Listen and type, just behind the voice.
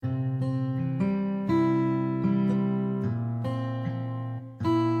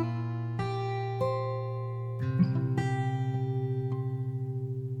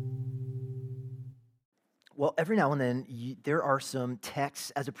every now and then, there are some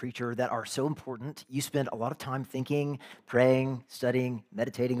texts as a preacher that are so important. You spend a lot of time thinking, praying, studying,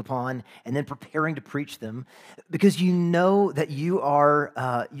 meditating upon, and then preparing to preach them because you know that you're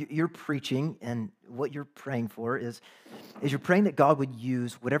preaching, and what you're praying for is you're praying that God would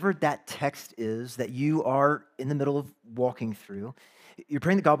use whatever that text is that you are in the middle of walking through. You're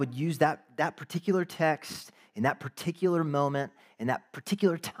praying that God would use that particular text in that particular moment, in that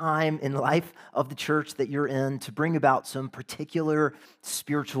particular time in life of the church that you're in to bring about some particular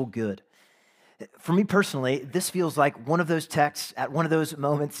spiritual good. For me personally, this feels like one of those texts at one of those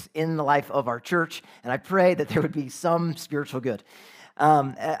moments in the life of our church, and I pray that there would be some spiritual good.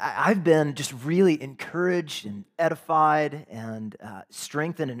 I've been just really encouraged and edified and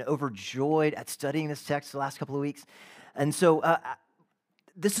strengthened and overjoyed at studying this text the last couple of weeks. And so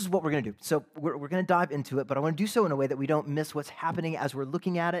this is what we're going to do. So we're going to dive into it, but I want to do so in a way that we don't miss what's happening as we're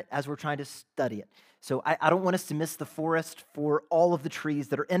looking at it, as we're trying to study it. So I don't want us to miss the forest for all of the trees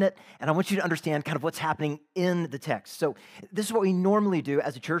that are in it, and I want you to understand kind of what's happening in the text. So this is what we normally do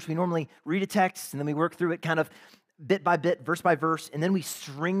as a church. We normally read a text, and then we work through it kind of bit by bit, verse by verse, and then we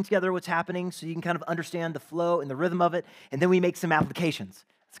string together what's happening so you can kind of understand the flow and the rhythm of it, and then we make some applications.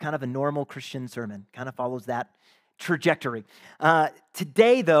 It's kind of a normal Christian sermon, kind of follows that trajectory.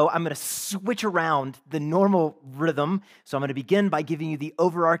 Today, though, I'm going to switch around the normal rhythm. So I'm going to begin by giving you the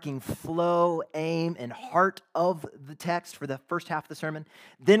overarching flow, aim, and heart of the text for the first half of the sermon.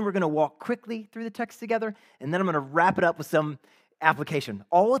 Then we're going to walk quickly through the text together, and then I'm going to wrap it up with some application,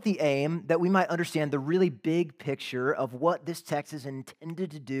 all with the aim that we might understand the really big picture of what this text is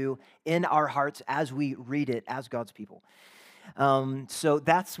intended to do in our hearts as we read it as God's people. So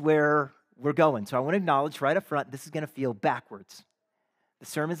that's where we're going. So I want to acknowledge right up front, this is going to feel backwards. The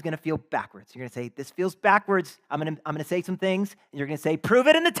sermon is going to feel backwards. You're going to say, this feels backwards. I'm going to say some things, and you're going to say, prove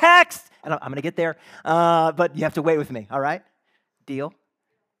it in the text. And I'm going to get there, but you have to wait with me, all right? Deal?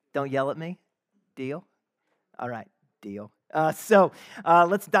 Don't yell at me. Deal? All right, deal. So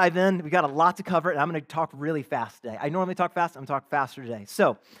let's dive in. We got a lot to cover, and I'm going to talk really fast today. I normally talk fast. I'm going to talk faster today.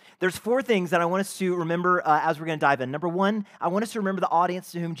 So there's 4 things that I want us to remember as we're going to dive in. Number 1, I want us to remember the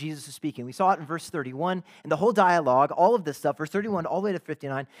audience to whom Jesus is speaking. We saw it in verse 31, and the whole dialogue, all of this stuff, verse 31 all the way to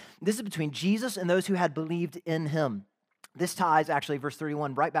 59, this is between Jesus and those who had believed in him. This ties, actually, verse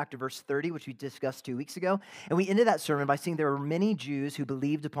 31 right back to verse 30, which we discussed 2 weeks ago. And we ended that sermon by seeing there were many Jews who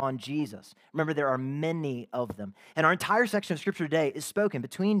believed upon Jesus. Remember, there are many of them. And our entire section of Scripture today is spoken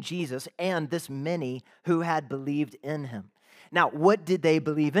between Jesus and this many who had believed in him. Now, what did they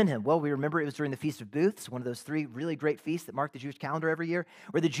believe in him? Well, we remember it was during the Feast of Booths, one of those 3 really great feasts that mark the Jewish calendar every year,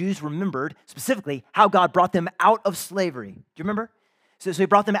 where the Jews remembered specifically how God brought them out of slavery. Do you remember? So he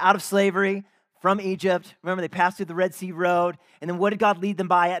brought them out of slavery from Egypt. Remember, they passed through the Red Sea Road, and then what did God lead them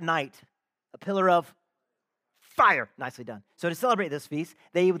by at night? A pillar of fire. Nicely done. So to celebrate this feast,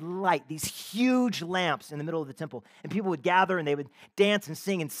 they would light these huge lamps in the middle of the temple, and people would gather, and they would dance and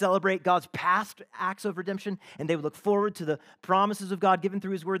sing and celebrate God's past acts of redemption, and they would look forward to the promises of God given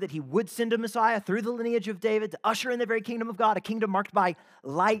through his word that he would send a Messiah through the lineage of David to usher in the very kingdom of God, a kingdom marked by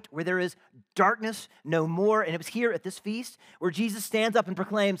light where there is darkness no more. And it was here at this feast where Jesus stands up and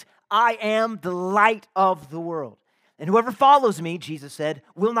proclaims, I am the light of the world. And whoever follows me, Jesus said,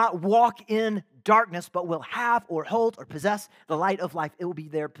 will not walk in darkness, but will have or hold or possess the light of life. It will be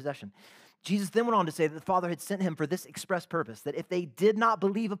their possession. Jesus then went on to say that the Father had sent him for this express purpose, that if they did not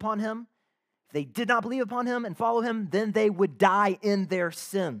believe upon him, and follow him, then they would die in their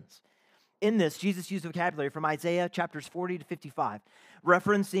sins. In this, Jesus used vocabulary from Isaiah chapters 40 to 55,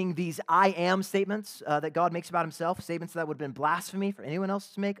 referencing these I am statements that God makes about himself, statements that would have been blasphemy for anyone else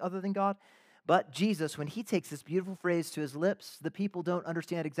to make other than God. But Jesus, when he takes this beautiful phrase to his lips, the people don't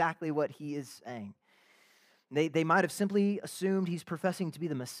understand exactly what he is saying. They might have simply assumed he's professing to be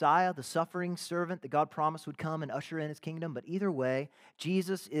the Messiah, the suffering servant that God promised would come and usher in his kingdom. But either way,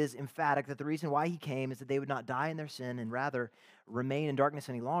 Jesus is emphatic that the reason why he came is that they would not die in their sin and rather remain in darkness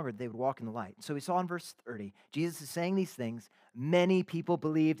any longer, that they would walk in the light. So we saw in verse 30, Jesus is saying these things. Many people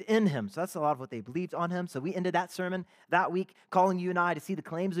believed in him. So that's a lot of what they believed on him. So we ended that sermon that week calling you and I to see the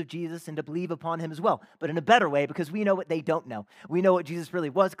claims of Jesus and to believe upon him as well, but in a better way because we know what they don't know. We know what Jesus really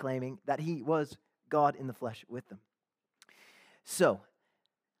was claiming, that he was God in the flesh with them. So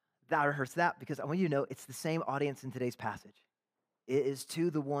that rehearse that because I want you to know it's the same audience in today's passage. It is to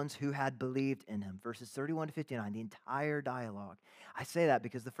the ones who had believed in him. Verses 31 to 59, the entire dialogue. I say that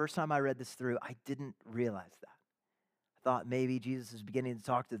because the first time I read this through, I didn't realize that. I thought maybe Jesus is beginning to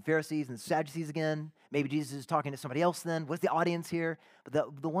talk to the Pharisees and the Sadducees again. Maybe Jesus is talking to somebody else then. What's the audience here?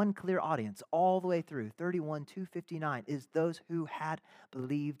 But the one clear audience all the way through 31 to 59 is those who had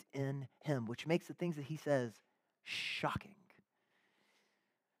believed in him, which makes the things that he says shocking.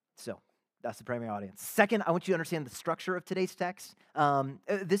 So that's the primary audience. Second, I want you to understand the structure of today's text.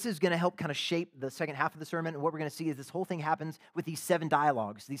 This is going to help kind of shape the second half of the sermon. And what we're going to see is this whole thing happens with these 7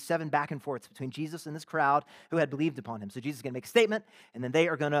 dialogues, these 7 back and forths between Jesus and this crowd who had believed upon him. So Jesus is going to make a statement, and then they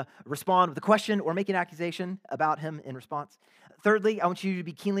are going to respond with a question or make an accusation about him in response. Thirdly, I want you to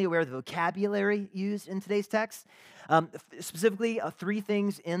be keenly aware of the vocabulary used in today's text. Specifically, 3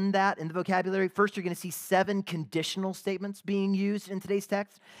 things in the vocabulary. First, you're going to see 7 conditional statements being used in today's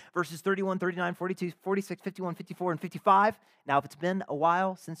text. Verses 31, 39, 42, 46, 51, 54, and 55. Now, if it's been a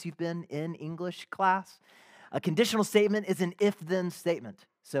while since you've been in English class, a conditional statement is an if-then statement.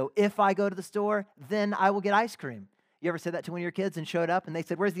 So if I go to the store, then I will get ice cream. You ever said that to one of your kids and showed up and they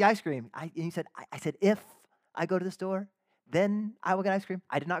said, where's the ice cream? And you said, I said, if I go to the store, then I will get ice cream.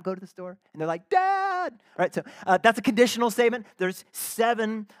 I did not go to the store. And they're like, Dad! All right, so that's a conditional statement. There's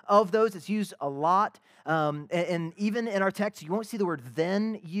 7 of those. It's used a lot. And even in our text, you won't see the word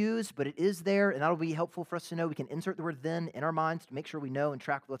then used, but it is there, and that'll be helpful for us to know. We can insert the word then in our minds to make sure we know and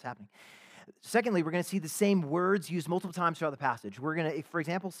track what's happening. Secondly, we're going to see the same words used multiple times throughout the passage. We're going to, for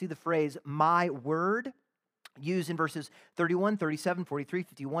example, see the phrase, my word, used in verses 31, 37, 43,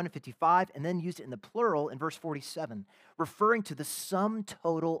 51, and 55, and then used in the plural in verse 47, referring to the sum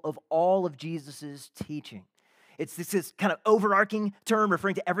total of all of Jesus' teaching. It's this kind of overarching term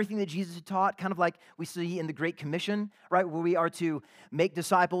referring to everything that Jesus had taught, kind of like we see in the Great Commission, right, where we are to make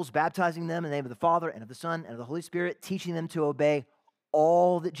disciples, baptizing them in the name of the Father and of the Son and of the Holy Spirit, teaching them to obey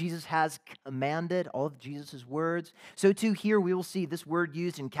all that Jesus has commanded, all of Jesus' words. So too here we will see this word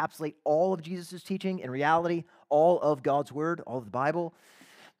used to encapsulate all of Jesus' teaching, in reality, all of God's word, all of the Bible.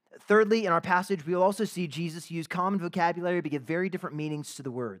 Thirdly, in our passage, we will also see Jesus use common vocabulary but give very different meanings to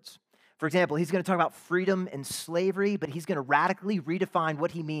the words. For example, he's going to talk about freedom and slavery, but he's going to radically redefine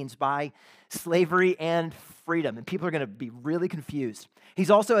what he means by slavery and freedom, and people are going to be really confused. He's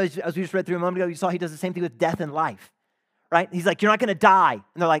also, as we just read through a moment ago, you saw he does the same thing with death and life. Right? He's like, you're not going to die.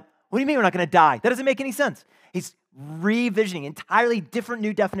 And they're like, what do you mean we're not going to die? That doesn't make any sense. He's revisioning entirely different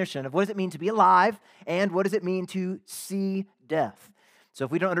new definition of what does it mean to be alive and what does it mean to see death. So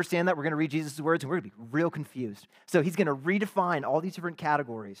if we don't understand that, we're going to read Jesus' words and we're going to be real confused. So he's going to redefine all these different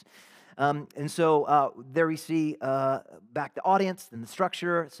categories. And so there we see back the audience, then the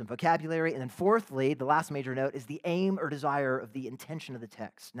structure, some vocabulary, and then fourthly, the last major note is the aim or desire of the intention of the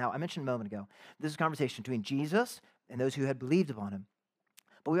text. Now, I mentioned a moment ago, this is a conversation between Jesus and those who had believed upon him.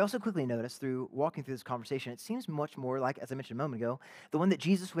 But we also quickly noticed through walking through this conversation, it seems much more like, as I mentioned a moment ago, the one that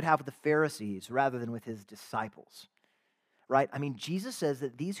Jesus would have with the Pharisees rather than with his disciples. Right? I mean, Jesus says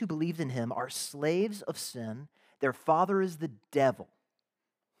that these who believed in him are slaves of sin. Their father is the devil.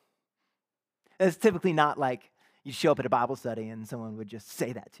 It's typically not like you show up at a Bible study and someone would just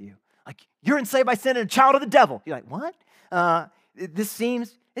say that to you. Like, you're enslaved by sin and a child of the devil. You're like, what?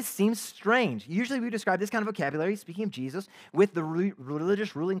 It seems strange. Usually we describe this kind of vocabulary, speaking of Jesus, with the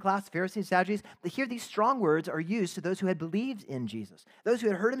religious ruling class, Pharisees and Sadducees. But here these strong words are used to those who had believed in Jesus, those who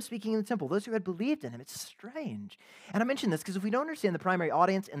had heard him speaking in the temple, those who had believed in him. It's strange. And I mention this because if we don't understand the primary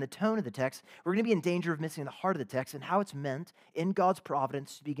audience and the tone of the text, we're going to be in danger of missing the heart of the text and how it's meant in God's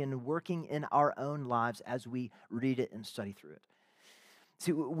providence to begin working in our own lives as we read it and study through it.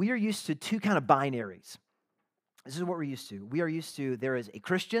 See, we are used to 2 kind of binaries. This is what we're used to. We are used to there is a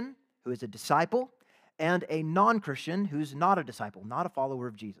Christian who is a disciple and a non-Christian who's not a disciple, not a follower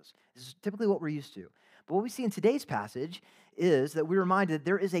of Jesus. This is typically what we're used to. But what we see in today's passage is that we're reminded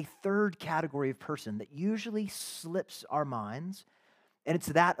there is a third category of person that usually slips our minds, and it's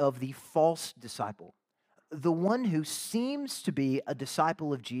that of the false disciple. The one who seems to be a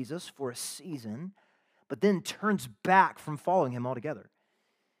disciple of Jesus for a season, but then turns back from following him altogether.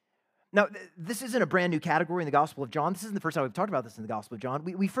 Now, this isn't a brand new category in the Gospel of John. This isn't the first time we've talked about this in the Gospel of John.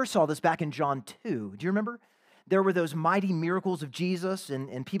 We first saw this back in John 2. Do you remember? There were those mighty miracles of Jesus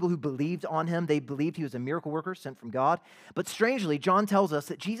and people who believed on him. They believed he was a miracle worker sent from God. But strangely, John tells us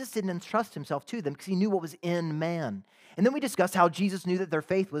that Jesus didn't entrust himself to them because he knew what was in man. And then we discussed how Jesus knew that their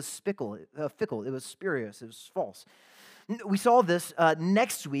faith was fickle. It was spurious. It was false. We saw this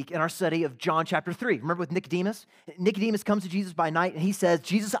next week in our study of John chapter 3. Remember with Nicodemus? Nicodemus comes to Jesus by night and he says,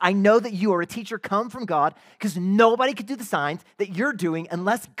 Jesus, I know that you are a teacher come from God because nobody could do the signs that you're doing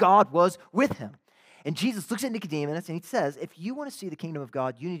unless God was with him. And Jesus looks at Nicodemus and he says, if you want to see the kingdom of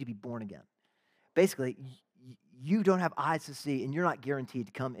God, you need to be born again. Basically, you don't have eyes to see, and you're not guaranteed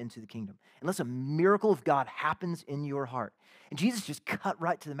to come into the kingdom unless a miracle of God happens in your heart. And Jesus just cut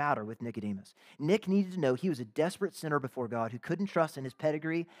right to the matter with Nicodemus. Nick needed to know he was a desperate sinner before God who couldn't trust in his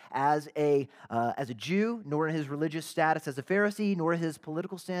pedigree as a Jew, nor in his religious status as a Pharisee, nor his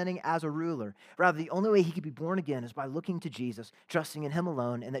political standing as a ruler. Rather, the only way he could be born again is by looking to Jesus, trusting in him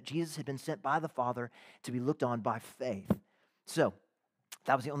alone, and that Jesus had been sent by the Father to be looked on by faith. So,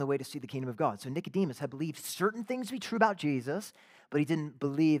 that was the only way to see the kingdom of God. So Nicodemus had believed certain things to be true about Jesus, but he didn't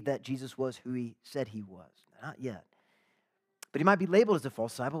believe that Jesus was who he said he was. Not yet. But he might be labeled as a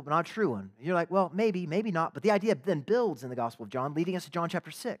false disciple, but not a true one. You're like, well, maybe not. But the idea then builds in the Gospel of John, leading us to John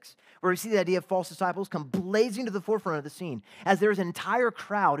chapter 6, where we see the idea of false disciples come blazing to the forefront of the scene, as there's an entire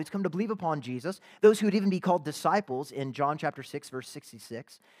crowd who's come to believe upon Jesus, those who would even be called disciples in John chapter 6, verse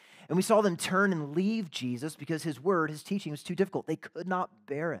 66. And we saw them turn and leave Jesus because his word, his teaching was too difficult. They could not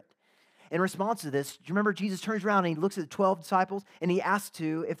bear it. In response to this, do you remember Jesus turns around and he looks at the 12 disciples and he asks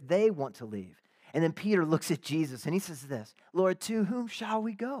if they want to leave. And then Peter looks at Jesus and he says this, Lord, to whom shall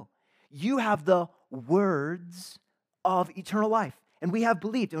we go? You have the words of eternal life. And we have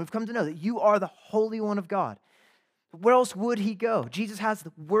believed and we've come to know that you are the Holy One of God. Where else would he go? Jesus has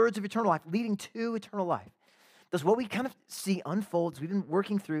the words of eternal life leading to eternal life. Thus, what we kind of see unfolds, we've been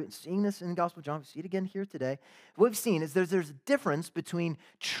working through and seeing this in the Gospel of John, we see it again here today. What we've seen is there's a difference between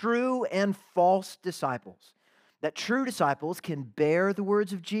true and false disciples. That true disciples can bear the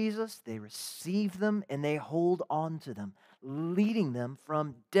words of Jesus, they receive them, and they hold on to them, leading them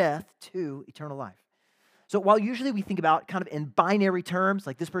from death to eternal life. So while usually we think about kind of in binary terms,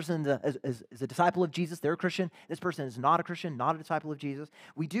 like this person is a disciple of Jesus, they're a Christian, this person is not a Christian, not a disciple of Jesus,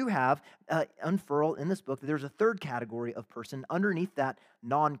 we do have unfurl in this book that there's a third category of person. Underneath that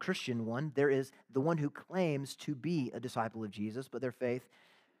non-Christian one, there is the one who claims to be a disciple of Jesus, but their faith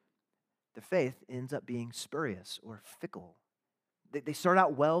ends up being spurious or fickle. They start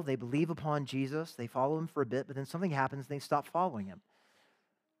out well, they believe upon Jesus, they follow him for a bit, but then something happens and they stop following him.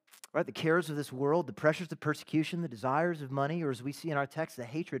 Right, the cares of this world, the pressures of persecution, the desires of money, or as we see in our text, the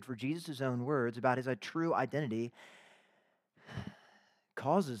hatred for Jesus' own words about his true identity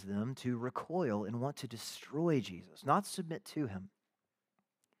causes them to recoil and want to destroy Jesus, not submit to him.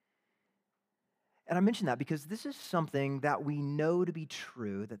 And I mention that because this is something that we know to be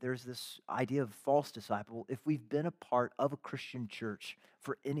true, that there's this idea of false disciple if we've been a part of a Christian church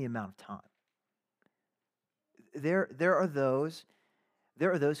for any amount of time. There are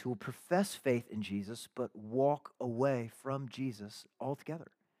those who will profess faith in Jesus but walk away from Jesus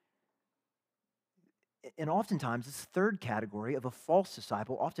altogether. And oftentimes, this third category of a false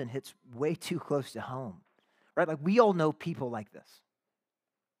disciple often hits way too close to home, right? Like we all know people like this,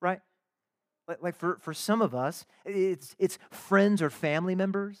 right? Like for some of us, it's friends or family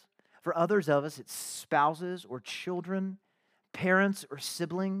members. For others of us, it's spouses or children, parents or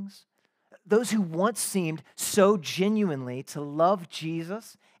siblings. Those who once seemed so genuinely to love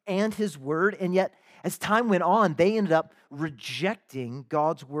Jesus and his word, and yet as time went on, they ended up rejecting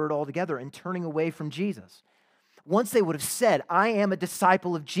God's word altogether and turning away from Jesus. Once they would have said, I am a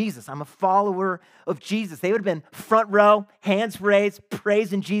disciple of Jesus, I'm a follower of Jesus, they would have been front row, hands raised,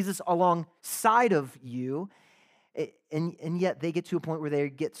 praising Jesus alongside of you. And yet they get to a point where they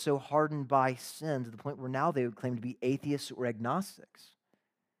get so hardened by sin to the point where now they would claim to be atheists or agnostics.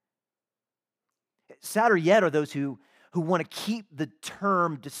 Sadder yet are those who want to keep the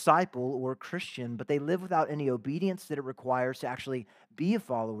term disciple or Christian, but they live without any obedience that it requires to actually be a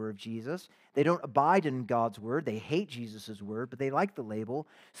follower of Jesus. They don't abide in God's word. They hate Jesus' word, but they like the label.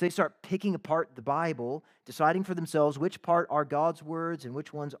 So they start picking apart the Bible, deciding for themselves which part are God's words and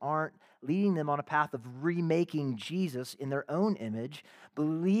which ones aren't, leading them on a path of remaking Jesus in their own image,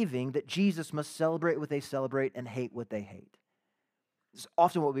 believing that Jesus must celebrate what they celebrate and hate what they hate. It's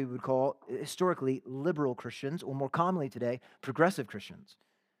often what we would call, historically, liberal Christians, or more commonly today, progressive Christians.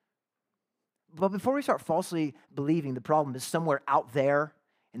 But before we start falsely believing the problem is somewhere out there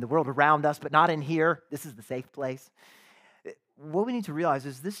in the world around us, but not in here, this is the safe place, what we need to realize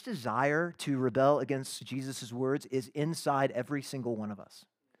is this desire to rebel against Jesus' words is inside every single one of us.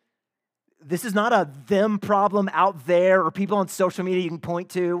 This is not a them problem out there or people on social media you can point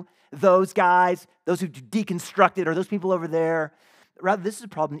to, those guys, those who deconstructed, or those people over there. Rather, this is a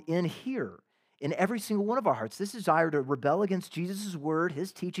problem in here, in every single one of our hearts. This desire to rebel against Jesus' word,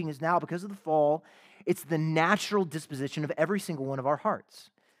 his teaching is now, because of the fall, it's the natural disposition of every single one of our hearts.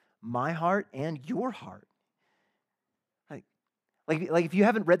 My heart and your heart. Like if you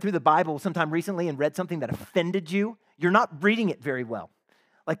haven't read through the Bible sometime recently and read something that offended you, you're not reading it very well.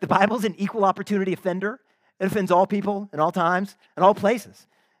 Like the Bible's an equal opportunity offender. It offends all people and all times and all places.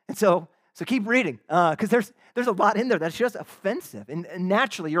 And so So keep reading, because there's a lot in there that's just offensive. And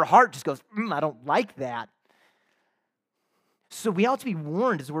naturally, your heart just goes, I don't like that. So we ought to be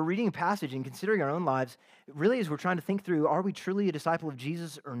warned as we're reading a passage and considering our own lives, really as we're trying to think through, are we truly a disciple of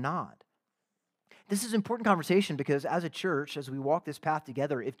Jesus or not? This is an important conversation because as a church, as we walk this path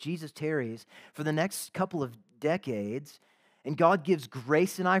together, if Jesus tarries for the next couple of decades, and God gives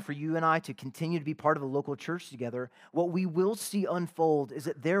grace for you and I to continue to be part of a local church together, what we will see unfold is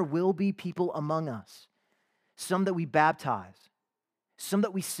that there will be people among us, some that we baptize, some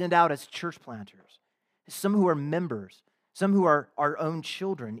that we send out as church planters, some who are members, some who are our own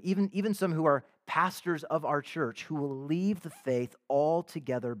children, even some who are pastors of our church who will leave the faith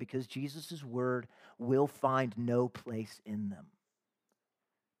altogether because Jesus' word will find no place in them.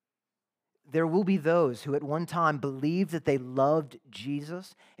 There will be those who at one time believed that they loved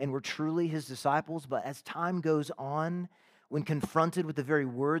Jesus and were truly his disciples, but as time goes on, when confronted with the very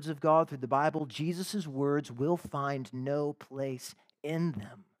words of God through the Bible, Jesus' words will find no place in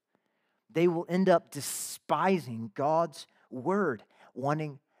them. They will end up despising God's word,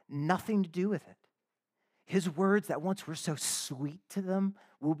 wanting nothing to do with it. His words that once were so sweet to them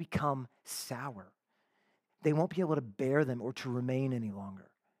will become sour. They won't be able to bear them or to remain any longer.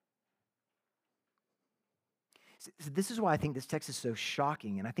 So this is why I think this text is so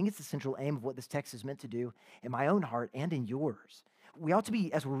shocking, and I think it's the central aim of what this text is meant to do in my own heart and in yours. We ought to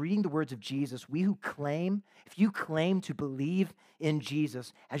be, as we're reading the words of Jesus, if you claim to believe in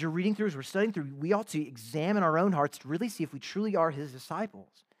Jesus, as you're reading through, as we're studying through, we ought to examine our own hearts to really see if we truly are his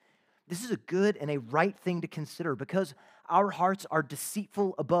disciples. This is a good and a right thing to consider because our hearts are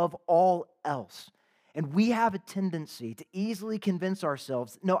deceitful above all else. And we have a tendency to easily convince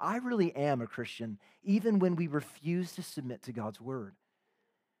ourselves, no, I really am a Christian, even when we refuse to submit to God's word.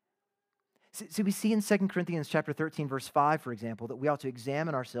 So we see in 2 Corinthians chapter 13, verse 5, for example, that we ought to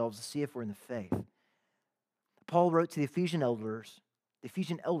examine ourselves to see if we're in the faith. Paul wrote to the Ephesian elders,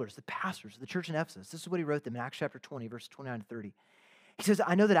 the pastors of the church in Ephesus. This is what he wrote them in Acts chapter 20, verse 29 to 30. He says,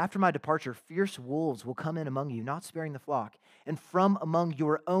 I know that after my departure, fierce wolves will come in among you, not sparing the flock, and from among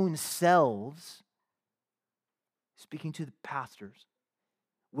your own selves, speaking to the pastors,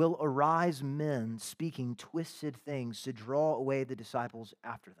 will arise men speaking twisted things to draw away the disciples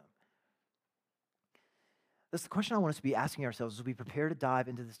after them. That's the question I want us to be asking ourselves as we prepare to dive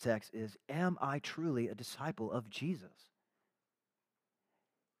into this text is, am I truly a disciple of Jesus?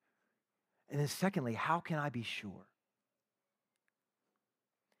 And then secondly, how can I be sure?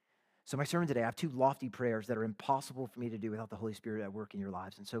 So my sermon today, I have two lofty prayers that are impossible for me to do without the Holy Spirit at work in your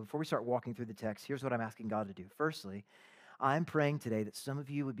lives. And so before we start walking through the text, here's what I'm asking God to do. Firstly, I'm praying today that some of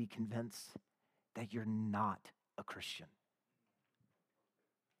you would be convinced that you're not a Christian.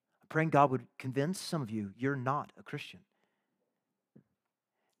 I'm praying God would convince some of you you're not a Christian.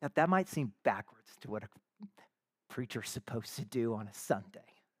 Now, that might seem backwards to what a preacher's supposed to do on a Sunday.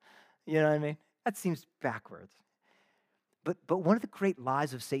 You know what I mean? That seems backwards. But one of the great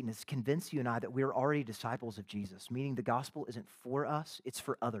lies of Satan is to convince you and I that we're already disciples of Jesus, meaning the gospel isn't for us, it's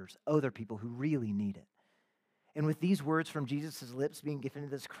for others, other people who really need it. And with these words from Jesus' lips being given to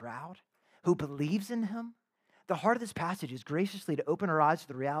this crowd who believes in him, the heart of this passage is graciously to open our eyes to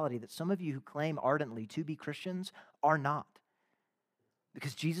the reality that some of you who claim ardently to be Christians are not.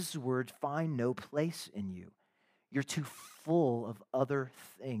 Because Jesus' words find no place in you. You're too full of other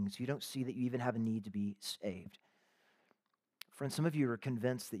things. You don't see that you even have a need to be saved. Friends, some of you are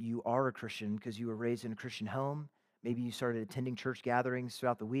convinced that you are a Christian because you were raised in a Christian home. Maybe you started attending church gatherings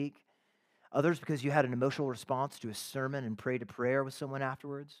throughout the week. Others because you had an emotional response to a sermon and prayed a prayer with someone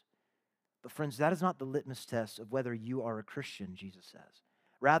afterwards. But friends, that is not the litmus test of whether you are a Christian, Jesus says.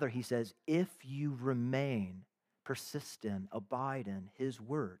 Rather, he says, if you remain, persist in, abide in his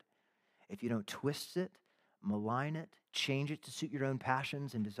word, if you don't twist it, malign it, change it to suit your own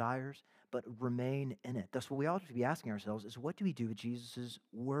passions and desires, but remain in it. Thus, what we ought to be asking ourselves is, what do we do with Jesus'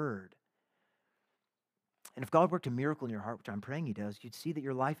 word? And if God worked a miracle in your heart, which I'm praying he does, you'd see that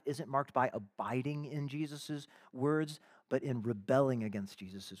your life isn't marked by abiding in Jesus' words, but in rebelling against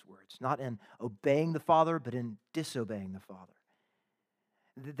Jesus' words. Not in obeying the Father, but in disobeying the Father.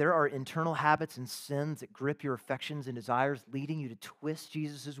 There are internal habits and sins that grip your affections and desires, leading you to twist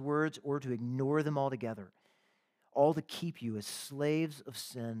Jesus' words or to ignore them altogether, all to keep you as slaves of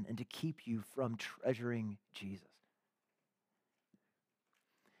sin and to keep you from treasuring Jesus.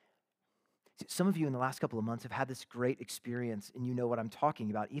 Some of you in the last couple of months have had this great experience, and you know what I'm talking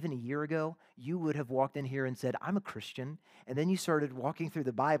about. Even a year ago, you would have walked in here and said, I'm a Christian, and then you started walking through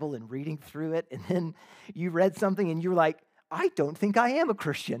the Bible and reading through it, and then you read something and you were like, I don't think I am a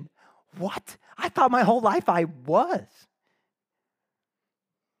Christian. What? I thought my whole life I was.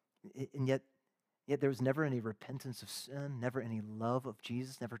 And yet there was never any repentance of sin, never any love of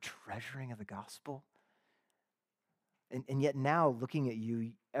Jesus, never treasuring of the gospel. And yet now, looking at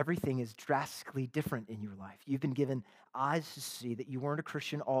you, everything is drastically different in your life. You've been given eyes to see that you weren't a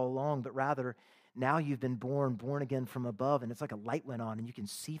Christian all along, but rather now you've been born again from above, and it's like a light went on and you can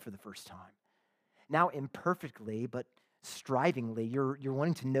see for the first time. Now imperfectly, but strivingly, you're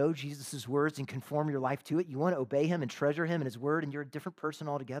wanting to know Jesus' words and conform your life to it. You want to obey him and treasure him and his word, and you're a different person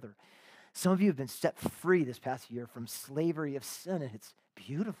altogether. Some of you have been set free this past year from slavery of sin, and it's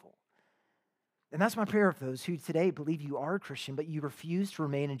beautiful. And that's my prayer for those who today believe you are a Christian, but you refuse to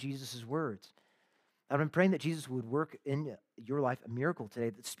remain in Jesus' words. I've been praying that Jesus would work in your life a miracle today,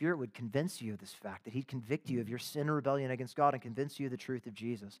 that the Spirit would convince you of this fact, that he'd convict you of your sin and rebellion against God and convince you of the truth of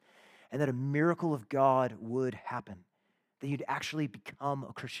Jesus, and that a miracle of God would happen, that you'd actually become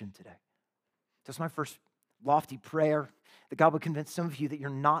a Christian today. That's my first lofty prayer, that God would convince some of you that you're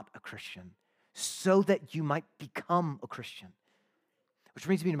not a Christian so that you might become a Christian. Which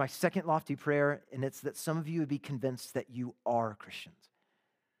brings me to my second lofty prayer, and it's that some of you would be convinced that you are Christians.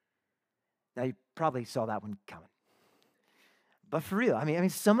 Now, you probably saw that one coming. But for real, I mean,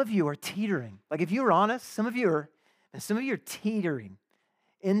 some of you are teetering. Like, if you were honest, some of you are teetering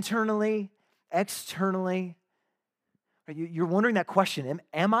internally, externally. You're wondering that question,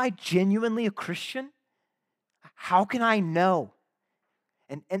 am I genuinely a Christian? How can I know?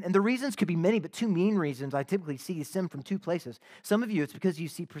 And the reasons could be many, but two main reasons I typically see stem from two places. Some of you, it's because you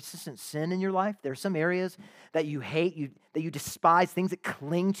see persistent sin in your life. There are some areas that you hate, that you despise, things that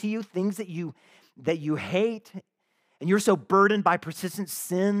cling to you, things that you hate, and you're so burdened by persistent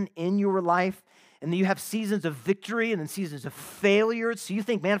sin in your life, and then you have seasons of victory and then seasons of failure. So you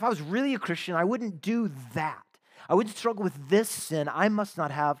think, man, if I was really a Christian, I wouldn't do that. I wouldn't struggle with this sin. I must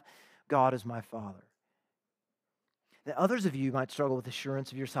not have God as my Father. That others of you might struggle with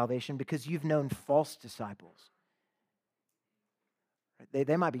assurance of your salvation because you've known false disciples.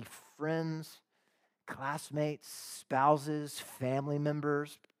 They might be friends, classmates, spouses, family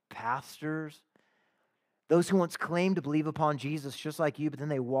members, pastors, those who once claimed to believe upon Jesus just like you, but then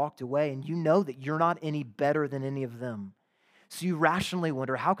they walked away, and you know that you're not any better than any of them. So you rationally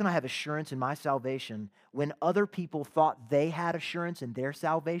wonder, how can I have assurance in my salvation when other people thought they had assurance in their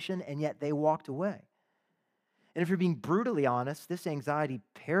salvation, and yet they walked away? And if you're being brutally honest, this anxiety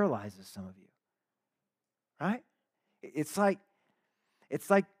paralyzes some of you, right? It's like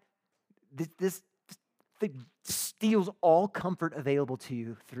this thing steals all comfort available to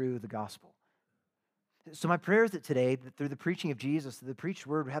you through the gospel. So my prayer is that today, that through the preaching of Jesus, the preached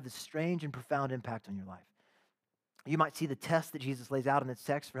word would have this strange and profound impact on your life. You might see the test that Jesus lays out in this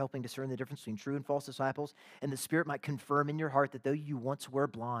text for helping discern the difference between true and false disciples, and the Spirit might confirm in your heart that though you once were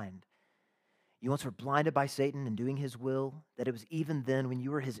blind, you once were blinded by Satan and doing his will, that it was even then when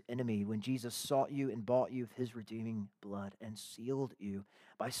you were his enemy, when Jesus sought you and bought you with his redeeming blood and sealed you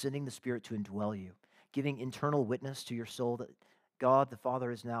by sending the Spirit to indwell you, giving internal witness to your soul that God the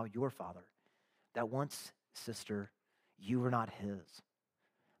Father is now your Father. That once, sister, you were not his,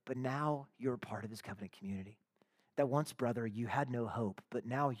 but now you're a part of his covenant community. That once, brother, you had no hope, but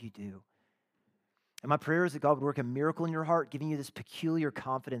now you do. And my prayer is that God would work a miracle in your heart, giving you this peculiar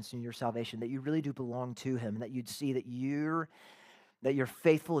confidence in your salvation, that you really do belong to him, and that you'd see that your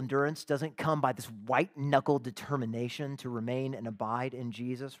faithful endurance doesn't come by this white-knuckled determination to remain and abide in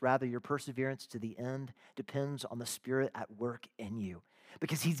Jesus. Rather, your perseverance to the end depends on the Spirit at work in you.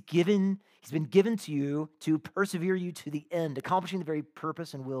 Because he's been given to you to persevere you to the end, accomplishing the very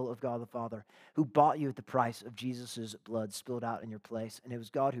purpose and will of God the Father, who bought you at the price of Jesus' blood spilled out in your place. And it was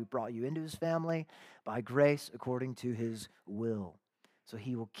God who brought you into his family by grace according to his will. So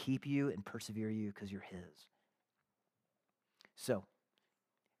he will keep you and persevere you because you're his. So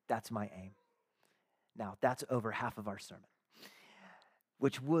that's my aim. Now, that's over half of our sermon,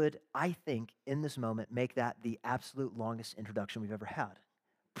 which would, I think, in this moment, make that the absolute longest introduction we've ever had.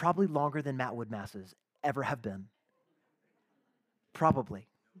 Probably longer than Matt Wood masses ever have been. Probably.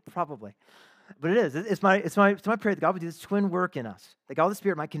 But it is. It's my prayer that God would do this twin work in us, that God the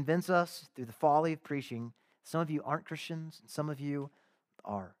Spirit might convince us through the folly of preaching. Some of you aren't Christians, and some of you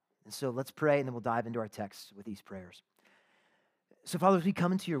are. And so let's pray, and then we'll dive into our text with these prayers. So, Father, as we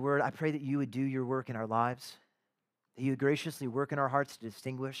come into your word, I pray that you would do your work in our lives, that you would graciously work in our hearts to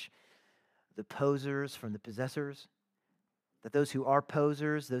distinguish the posers from the possessors, that those who are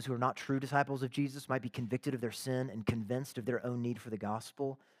posers, those who are not true disciples of Jesus, might be convicted of their sin and convinced of their own need for the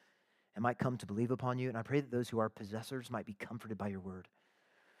gospel and might come to believe upon you. And I pray that those who are possessors might be comforted by your word.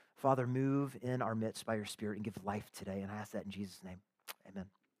 Father, move in our midst by your Spirit and give life today. And I ask that in Jesus' name. Amen.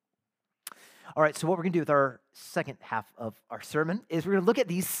 All right, so what we're going to do with our second half of our sermon is we're going to look at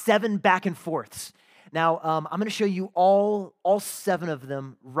these 7 back and forths. Now, I'm going to show you all 7 of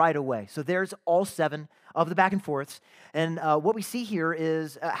them right away. So there's all 7 of the back and forths. And what we see here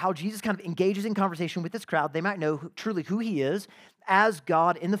is how Jesus kind of engages in conversation with this crowd. They might know truly who he is as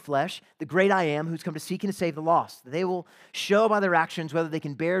God in the flesh, the great I am who's come to seek and to save the lost. They will show by their actions whether they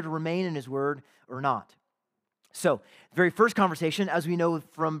can bear to remain in his word or not. So, the very first conversation, as we know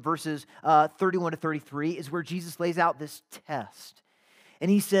from verses 31 to 33, is where Jesus lays out this test.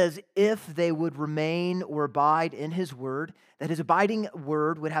 And he says, if they would remain or abide in his word, that his abiding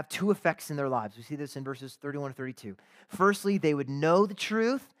word would have 2 effects in their lives. We see this in verses 31 to 32. Firstly, they would know the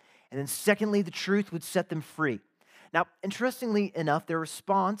truth, and then secondly, the truth would set them free. Now, interestingly enough, their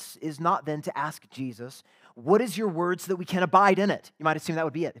response is not then to ask Jesus, what is your word so that we can abide in it? You might assume that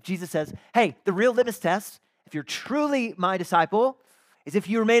would be it. If Jesus says, hey, the real litmus test, if you're truly my disciple, is if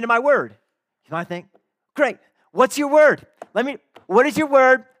you remain in my word. You might think, great, what's your word? What is your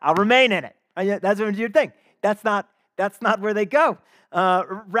word? I'll remain in it. That's what you'd think. That's not where they go.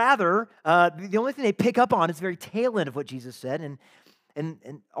 Rather, the only thing they pick up on is the very tail end of what Jesus said,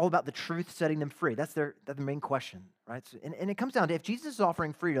 and all about the truth setting them free. That's the main question, right? So, and it comes down to if Jesus is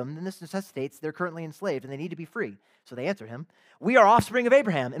offering freedom, then this necessitates they're currently enslaved and they need to be free. So they answer him, we are offspring of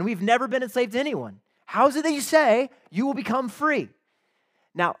Abraham, and we've never been enslaved to anyone. How is it that you say you will become free?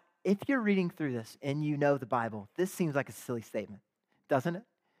 Now, if you're reading through this and you know the Bible, this seems like a silly statement, doesn't it?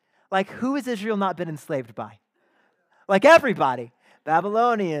 Like, who has Israel not been enslaved by? Like everybody.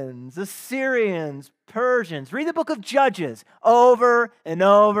 Babylonians, Assyrians, Persians. Read the book of Judges over and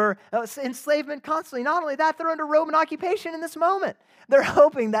over. Enslavement constantly. Not only that, they're under Roman occupation in this moment. They're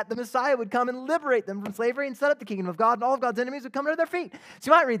hoping that the Messiah would come and liberate them from slavery and set up the kingdom of God, and all of God's enemies would come under their feet.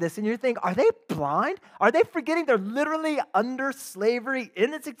 So you might read this and you think, are they blind? Are they forgetting they're literally under slavery in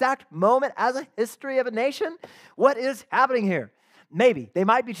this exact moment as a history of a nation? What is happening here? Maybe. They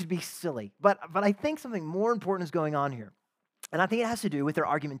might just be silly. But I think something more important is going on here. And I think it has to do with their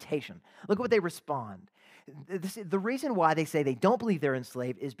argumentation. Look at what they respond. The reason why they say they don't believe they're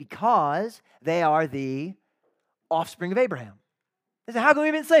enslaved is because they are the offspring of Abraham. They say, how can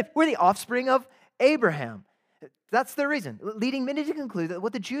we be enslaved? We're the offspring of Abraham. That's their reason, leading many to conclude that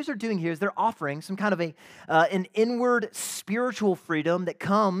what the Jews are doing here is they're offering some kind of an inward spiritual freedom that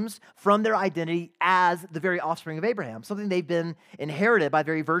comes from their identity as the very offspring of Abraham, something they've been inherited by the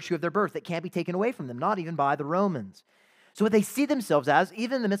very virtue of their birth that can't be taken away from them, not even by the Romans. So what they see themselves as,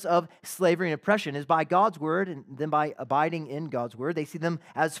 even in the midst of slavery and oppression, is by God's word and then by abiding in God's word, they see them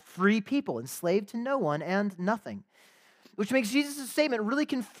as free people, enslaved to no one and nothing, which makes Jesus' statement really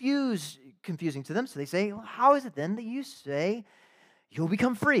confusing to them. So they say, well, how is it then that you say you'll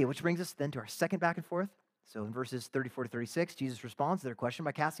become free? Which brings us then to our second back and forth. So in verses 34 to 36, Jesus responds to their question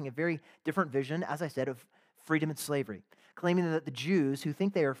by casting a very different vision, as I said, of freedom and slavery, claiming that the Jews who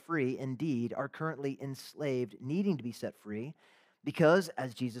think they are free indeed are currently enslaved, needing to be set free, because,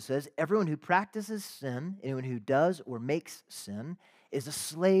 as Jesus says, everyone who practices sin, anyone who does or makes sin, is a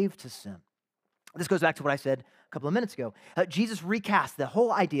slave to sin. This goes back to what I said a couple of minutes ago. Jesus recast the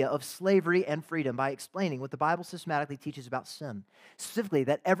whole idea of slavery and freedom by explaining what the Bible systematically teaches about sin. Specifically,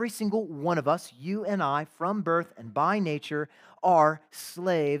 that every single one of us, you and I, from birth and by nature, are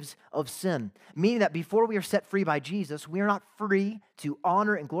slaves of sin. Meaning that before we are set free by Jesus, we are not free to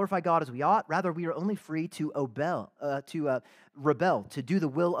honor and glorify God as we ought. Rather, we are only free to rebel, to do the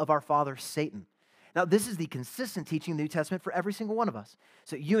will of our father, Satan. Now, this is the consistent teaching in the New Testament for every single one of us.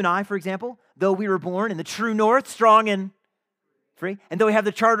 So you and I, for example, though we were born in the true north, strong and free, and though we have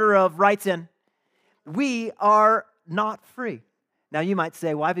the charter of rights in, we are not free. Now, you might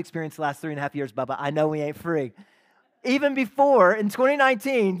say, well, I've experienced the last 3.5 years, Bubba. I know we ain't free. Even before, in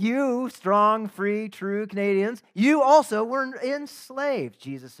 2019, you, strong, free, true Canadians, you also were enslaved,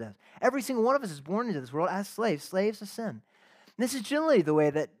 Jesus says. Every single one of us is born into this world as slaves to sin. And this is generally the way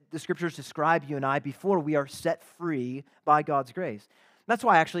that the scriptures describe you and I before we are set free by God's grace. That's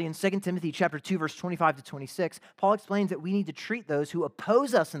why actually in 2 Timothy chapter 2, verse 25 to 26, Paul explains that we need to treat those who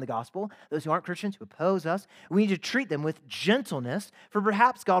oppose us in the gospel, those who aren't Christians who oppose us, we need to treat them with gentleness, for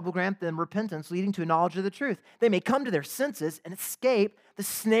perhaps God will grant them repentance leading to a knowledge of the truth. They may come to their senses and escape the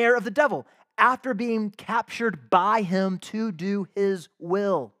snare of the devil after being captured by him to do his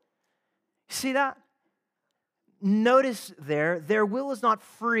will. See that? Notice their will is not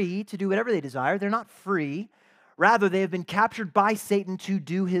free to do whatever they desire. They're not free. Rather, they have been captured by Satan to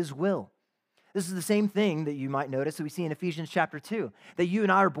do his will. This is the same thing that you might notice that we see in Ephesians chapter 2, that you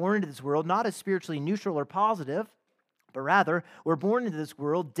and I are born into this world not as spiritually neutral or positive, But rather, we're born into this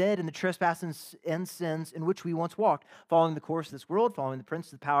world dead in the trespasses and sins in which we once walked, following the course of this world, following the prince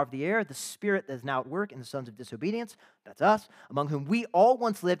of the power of the air, the spirit that is now at work in the sons of disobedience, that's us, among whom we all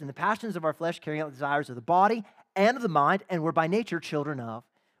once lived in the passions of our flesh, carrying out the desires of the body and of the mind, and were by nature children of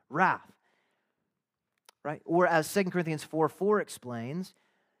wrath. Right? Or as 2 Corinthians 4:4 explains,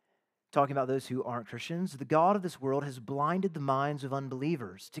 talking about those who aren't Christians, the God of this world has blinded the minds of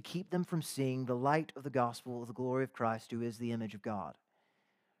unbelievers to keep them from seeing the light of the gospel of the glory of Christ, who is the image of God.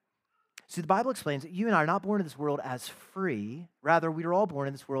 See, the Bible explains that you and I are not born in this world as free. Rather, we are all born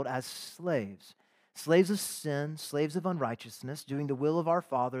in this world as slaves. Slaves of sin, slaves of unrighteousness, doing the will of our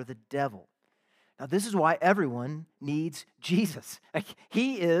father, the devil. Now, this is why everyone needs Jesus.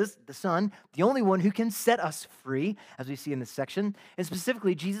 He is, the Son, the only one who can set us free, as we see in this section. And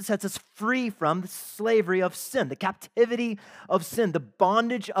specifically, Jesus sets us free from the slavery of sin, the captivity of sin, the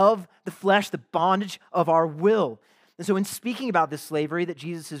bondage of the flesh, the bondage of our will. And so in speaking about this slavery that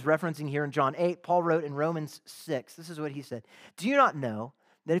Jesus is referencing here in John 8, Paul wrote in Romans 6, this is what he said. Do you not know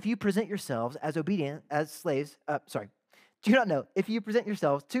that if you present yourselves as obedient, as slaves, do you not know, if you present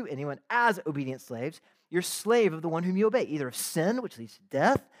yourselves to anyone as obedient slaves, you're slave of the one whom you obey, either of sin, which leads to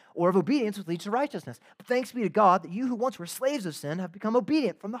death, or of obedience, which leads to righteousness. But thanks be to God that you who once were slaves of sin have become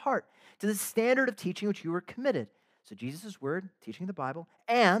obedient from the heart to the standard of teaching which you were committed. So Jesus' word, teaching the Bible,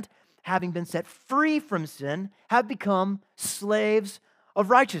 and having been set free from sin, have become slaves of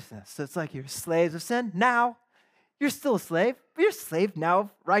righteousness. So it's like you're slaves of sin. Now, you're still a slave, but you're a slave now of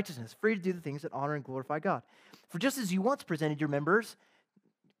righteousness, free to do the things that honor and glorify God. For just as you once presented your members,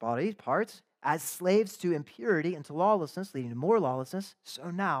 bodies, parts, as slaves to impurity and to lawlessness, leading to more lawlessness,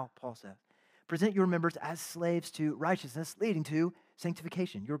 so now, Paul says, present your members as slaves to righteousness, leading to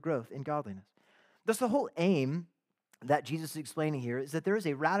sanctification, your growth in godliness. Thus, the whole aim that Jesus is explaining here is that there is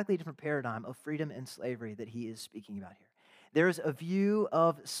a radically different paradigm of freedom and slavery that he is speaking about here. There is a view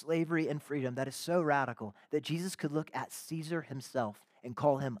of slavery and freedom that is so radical that Jesus could look at Caesar himself and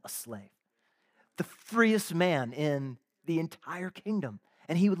call him a slave, the freest man in the entire kingdom.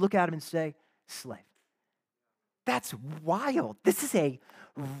 And he would look at him and say, slave. That's wild. This is a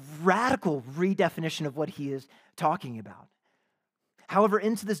radical redefinition of what he is talking about. However,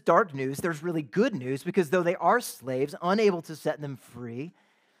 into this dark news, there's really good news, because though they are slaves, unable to set them free,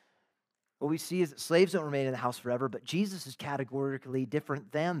 what we see is that slaves don't remain in the house forever, but Jesus is categorically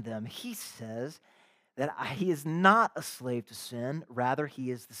different than them. He says that he is not a slave to sin, rather he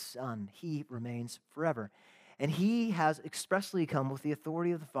is the Son. He remains forever. And he has expressly come with the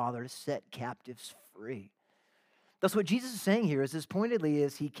authority of the Father to set captives free. Thus, what Jesus is saying here is, as pointedly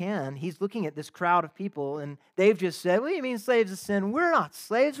as he can, he's looking at this crowd of people, and they've just said, what do you mean slaves of sin? We're not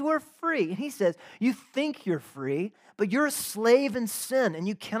slaves, we're free. And he says, you think you're free, but you're a slave in sin, and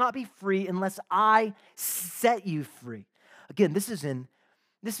you cannot be free unless I set you free. Again, this is in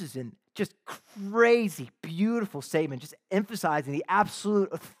just crazy, beautiful statement, just emphasizing the absolute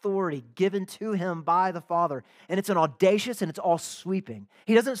authority given to him by the Father. And it's an audacious and it's all sweeping.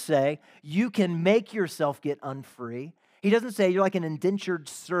 He doesn't say, you can make yourself get unfree. He doesn't say you're like an indentured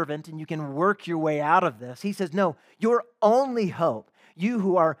servant and you can work your way out of this. He says, no, your only hope, you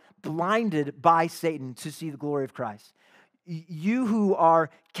who are blinded by Satan to see the glory of Christ, you who are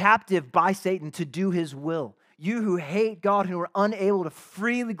captive by Satan to do his will, you who hate God, who are unable to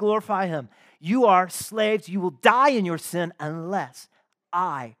freely glorify him, you are slaves. You will die in your sin unless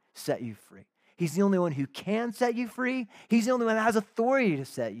I set you free. He's the only one who can set you free. He's the only one that has authority to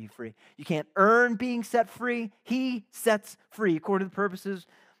set you free. You can't earn being set free. He sets free according to the purposes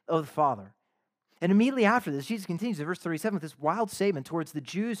of the Father. And immediately after this, Jesus continues in verse 37 with this wild statement towards the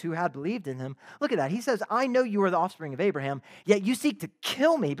Jews who had believed in him. Look at that. He says, I know you are the offspring of Abraham, yet you seek to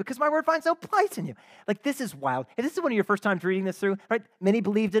kill me because my word finds no place in you. Like, this is wild. If this is one of your first times reading this through, right? Many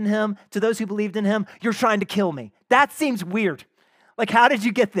believed in him. To those who believed in him, you're trying to kill me. That seems weird. Like, how did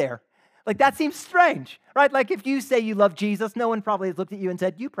you get there? Like, that seems strange, right? Like, if you say you love Jesus, no one probably has looked at you and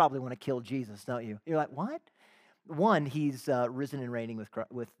said, you probably want to kill Jesus, don't you? You're like, what? One, he's risen and reigning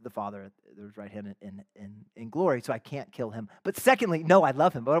with the Father at his right hand in glory, so I can't kill him. But secondly, no, I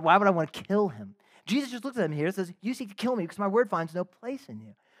love him, but why would I want to kill him? Jesus just looks at him here and says, you seek to kill me because my word finds no place in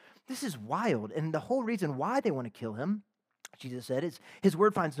you. This is wild, and the whole reason why they want to kill him, Jesus said, is his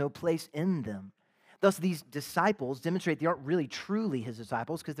word finds no place in them. Thus, these disciples demonstrate they aren't really truly his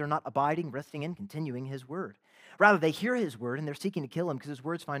disciples because they're not abiding, resting in, continuing his word. Rather, they hear his word and they're seeking to kill him because his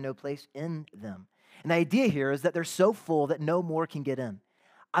words find no place in them. And the idea here is that they're so full that no more can get in.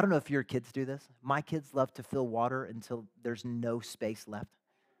 I don't know if your kids do this. My kids love to fill water until there's no space left.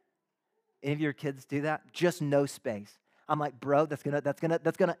 Any of your kids do that? Just no space. I'm like, bro, that's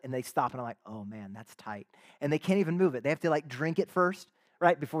gonna, and they stop, and I'm like, oh man, that's tight. And they can't even move it. They have to like drink it first,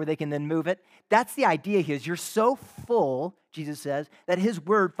 right, before they can then move it. That's the idea here, is you're so full, Jesus says, that his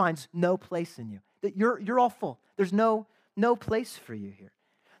word finds no place in you. That you're all full. There's no place for you here.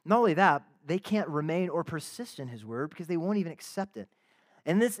 Not only that, they can't remain or persist in his word because they won't even accept it.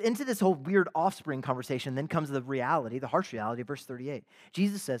 And into this whole weird offspring conversation then comes the reality, the harsh reality of verse 38.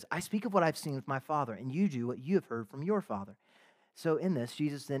 Jesus says, I speak of what I've seen with my Father, and you do what you have heard from your father. So in this,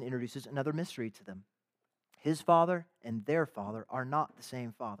 Jesus then introduces another mystery to them. His father and their father are not the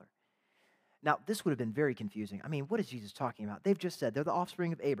same father. Now, this would have been very confusing. I mean, what is Jesus talking about? They've just said they're the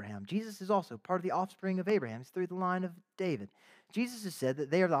offspring of Abraham. Jesus is also part of the offspring of Abraham. He's through the line of David. Jesus has said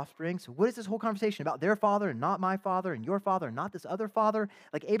that they are the offspring. So what is this whole conversation about their father and not my father and your father and not this other father?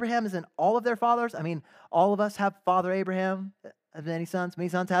 Like Abraham isn't all of their fathers? I mean, all of us have Father Abraham. Have many sons? Many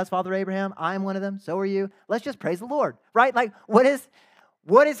sons has Father Abraham. I am one of them. So are you. Let's just praise the Lord, right? Like, what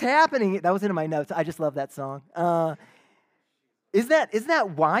is happening? That was in my notes. I just love that song. Isn't that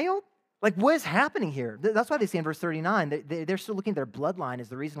wild? Like, what is happening here? That's why they say in verse 39, they're still looking at their bloodline as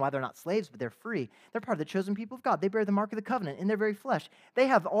the reason why they're not slaves, but they're free. They're part of the chosen people of God. They bear the mark of the covenant in their very flesh. They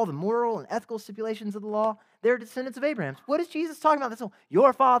have all the moral and ethical stipulations of the law. They're descendants of Abraham. What is Jesus talking about? This whole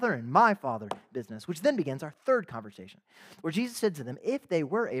your father and my father business, which then begins our third conversation, where Jesus said to them, if they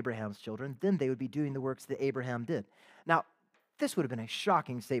were Abraham's children, then they would be doing the works that Abraham did. Now, this would have been a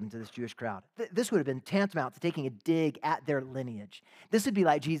shocking statement to this Jewish crowd. This would have been tantamount to taking a dig at their lineage. This would be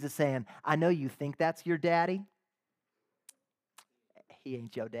like Jesus saying, I know you think that's your daddy. He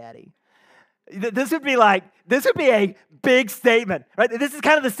ain't your daddy. This would be a big statement, right? This is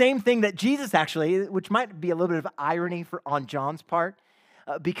kind of the same thing that Jesus actually, which might be a little bit of irony on John's part,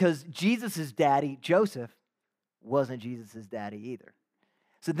 because Jesus' daddy, Joseph, wasn't Jesus' daddy either.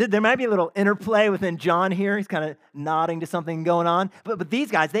 So there might be a little interplay within John here. He's kind of nodding to something going on. But these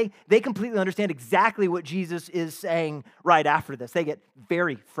guys, they completely understand exactly what Jesus is saying right after this. They get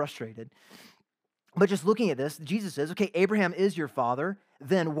very frustrated. But just looking at this, Jesus says, okay, Abraham is your father.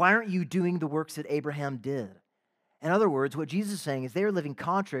 Then why aren't you doing the works that Abraham did? In other words, what Jesus is saying is they are living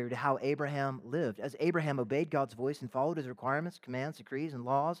contrary to how Abraham lived. As Abraham obeyed God's voice and followed his requirements, commands, decrees, and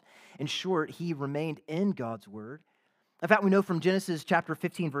laws, in short, he remained in God's word. In fact, we know from Genesis chapter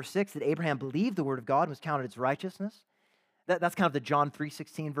 15, verse 6, that Abraham believed the word of God and was counted as righteousness. That's kind of the John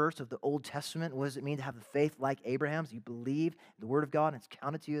 3:16 verse of the Old Testament. What does it mean to have the faith like Abraham's? You believe the word of God and it's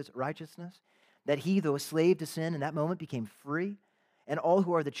counted to you as righteousness. That he, though a slave to sin in that moment, became free. And all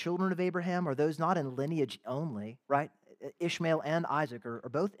who are the children of Abraham are those not in lineage only, right? Ishmael and Isaac are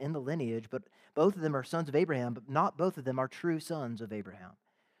both in the lineage, but both of them are sons of Abraham, but not both of them are true sons of Abraham.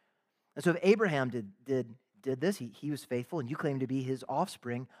 And so if Abraham did this, he was faithful, and you claim to be his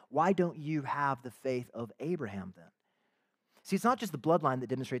offspring, why don't you have the faith of Abraham then? See, it's not just the bloodline that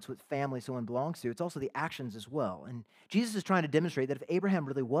demonstrates what family someone belongs to, it's also the actions as well. And Jesus is trying to demonstrate that if Abraham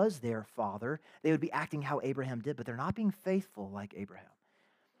really was their father, they would be acting how Abraham did, but they're not being faithful like Abraham.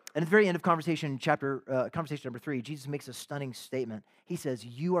 And at the very end of conversation number 3, Jesus makes a stunning statement. He says,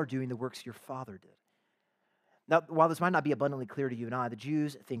 you are doing the works your father did. Now, while this might not be abundantly clear to you and I, the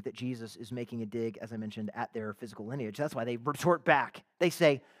Jews think that Jesus is making a dig, as I mentioned, at their physical lineage. That's why they retort back. They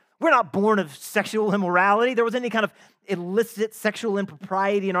say, we're not born of sexual immorality. There was any kind of illicit sexual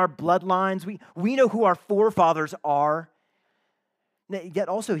impropriety in our bloodlines. We know who our forefathers are. Yet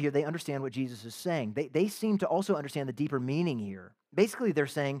also here, they understand what Jesus is saying. They seem to also understand the deeper meaning here. Basically, they're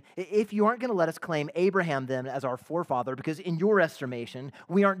saying, if you aren't going to let us claim Abraham then as our forefather, because in your estimation,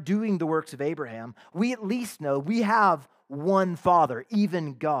 we aren't doing the works of Abraham, we at least know we have one Father,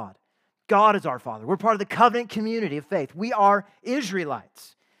 even God. God is our Father. We're part of the covenant community of faith. We are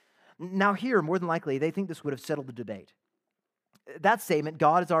Israelites. Now here, more than likely, they think this would have settled the debate. That statement,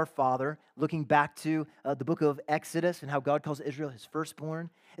 God is our Father, looking back to the book of Exodus and how God calls Israel his firstborn,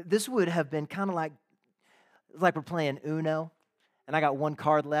 this would have been kind of like we're playing Uno, and I got one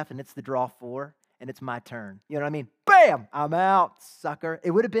card left, and it's the draw 4, and it's my turn. You know what I mean? Bam! I'm out, sucker.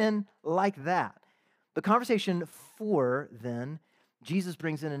 It would have been like that. But conversation 4, then, Jesus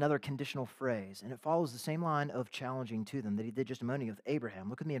brings in another conditional phrase, and it follows the same line of challenging to them that he did just a moment ago with Abraham.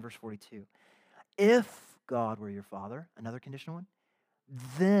 Look at me in verse 42. If God were your father, another conditional one,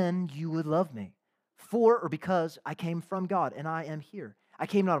 then you would love me. For or because I came from God, and I am here. I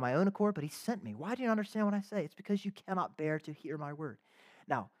came not of my own accord, but he sent me. Why do you not understand what I say? It's because you cannot bear to hear my word.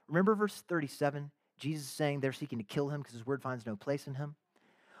 Now, remember verse 37? Jesus is saying they're seeking to kill him because his word finds no place in him.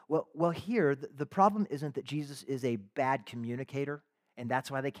 Well, here, the problem isn't that Jesus is a bad communicator, and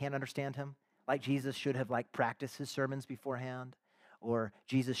that's why they can't understand him. Like Jesus should have practiced his sermons beforehand. or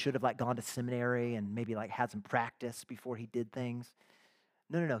Jesus should have like gone to seminary and maybe like had some practice before he did things.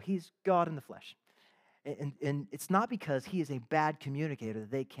 No. He's God in the flesh. And it's not because he is a bad communicator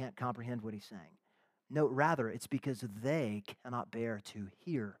that they can't comprehend what he's saying. No, rather, it's because they cannot bear to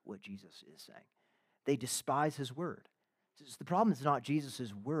hear what Jesus is saying. They despise his word. The problem is not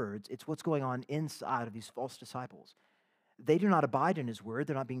Jesus' words, it's what's going on inside of these false disciples. They do not abide in his word.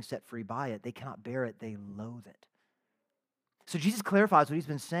 They're not being set free by it. They cannot bear it. They loathe it. So Jesus clarifies what he's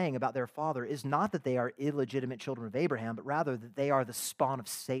been saying about their father is not that they are illegitimate children of Abraham, but rather that they are the spawn of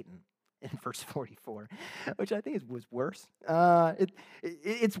Satan in verse 44, which I think was worse.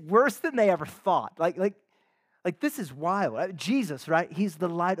 It's worse than they ever thought. Like this is wild. Jesus, right? He's the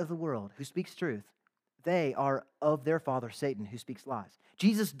light of the world who speaks truth. They are of their father, Satan, who speaks lies.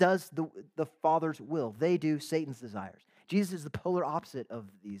 Jesus does the Father's will. They do Satan's desires. Jesus is the polar opposite of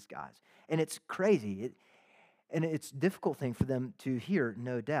these guys. And it's crazy. And it's a difficult thing for them to hear,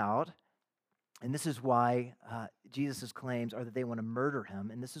 no doubt. And this is why Jesus' claims are that they want to murder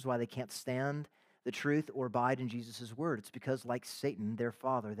him. And this is why they can't stand the truth or abide in Jesus' word. It's because, like Satan, their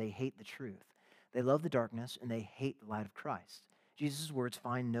father, they hate the truth. They love the darkness and they hate the light of Christ. Jesus' words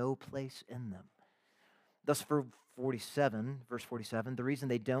find no place in them. Thus, for verse 47, the reason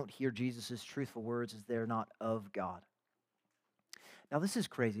they don't hear Jesus' truthful words is they're not of God. Now, this is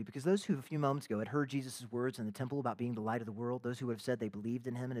crazy because those who a few moments ago had heard Jesus' words in the temple about being the light of the world, those who would have said they believed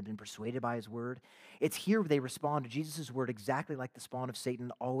in him and had been persuaded by his word, it's here they respond to Jesus' word exactly like the spawn of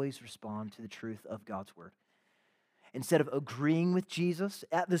Satan always respond to the truth of God's word. Instead of agreeing with Jesus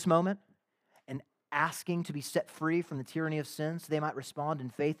at this moment and asking to be set free from the tyranny of sin so they might respond in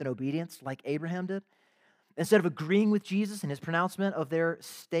faith and obedience like Abraham did, instead of agreeing with Jesus in his pronouncement of their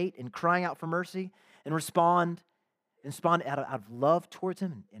state and crying out for mercy and respond out of love towards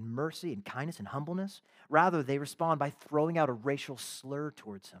him and mercy and kindness and humbleness, rather they respond by throwing out a racial slur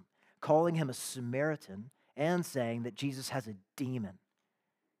towards him, calling him a Samaritan and saying that Jesus has a demon.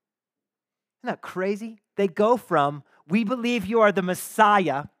 Isn't that crazy? They go from, we believe you are the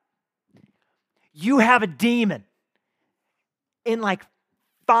Messiah, you have a demon, in like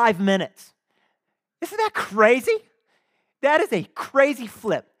 5 minutes. Isn't that crazy? That is a crazy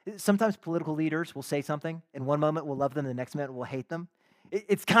flip. Sometimes political leaders will say something, in one moment we'll love them, and the next minute we'll hate them.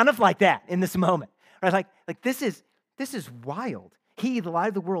 It's kind of like that in this moment. Right? Like this is wild. He, the light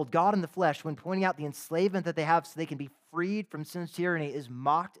of the world, God in the flesh, when pointing out the enslavement that they have so they can be freed from sin's tyranny, is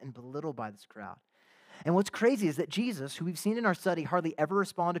mocked and belittled by this crowd. And what's crazy is that Jesus, who we've seen in our study, hardly ever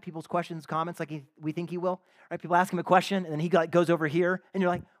respond to people's questions, comments like we think he will. Right? People ask him a question, and then he goes over here, and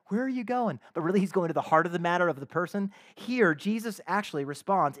you're like, where are you going? But really, he's going to the heart of the matter of the person. Here, Jesus actually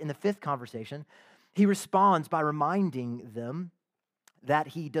responds in the 5th conversation. He responds by reminding them that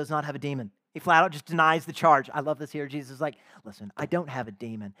he does not have a demon. He flat out just denies the charge. I love this here. Jesus is like, listen, I don't have a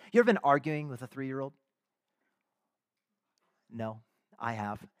demon. You ever been arguing with a 3-year-old? No, I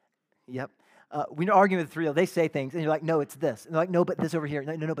have. Yep. When you're arguing with a 3-year-old, they say things, and you're like, no, it's this. And they're like, no, but this over here.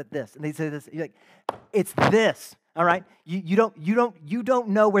 No, but this. And they say this. You're like, it's this. All right? You don't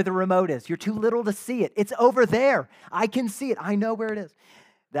know where the remote is. You're too little to see it. It's over there. I can see it. I know where it is.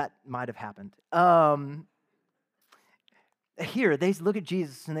 That might have happened. Here, they look at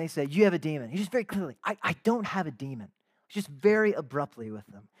Jesus and they say, you have a demon. He just very clearly, I don't have a demon. Just very abruptly with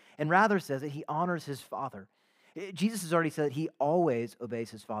them. And rather says that he honors his Father. Jesus has already said that he always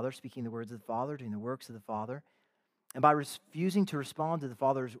obeys his Father, speaking the words of the Father, doing the works of the Father. And by refusing to respond to the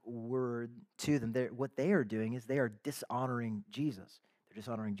Father's word to them, what they are doing is they are dishonoring Jesus. They're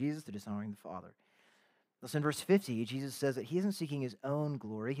dishonoring Jesus, they're dishonoring the Father. Listen, in verse 50, Jesus says that he isn't seeking his own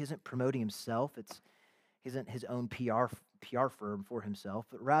glory. He isn't promoting himself. He isn't his own PR firm for himself,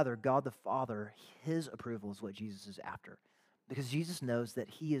 but rather God the Father, his approval is what Jesus is after. Because Jesus knows that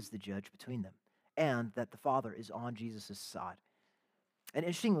he is the judge between them and that the Father is on Jesus' side. And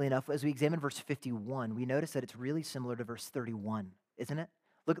interestingly enough, as we examine verse 51, we notice that it's really similar to verse 31, isn't it?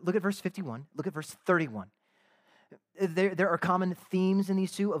 Look at verse 51. Look at verse 31. There are common themes in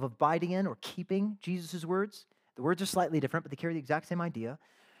these two of abiding in or keeping Jesus' words. The words are slightly different, but they carry the exact same idea.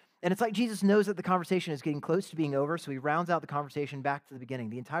 And it's like Jesus knows that the conversation is getting close to being over, so he rounds out the conversation back to the beginning.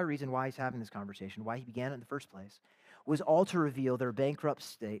 The entire reason why he's having this conversation, why he began it in the first place, was all to reveal their bankrupt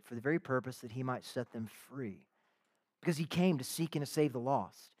state for the very purpose that he might set them free. Because he came to seek and to save the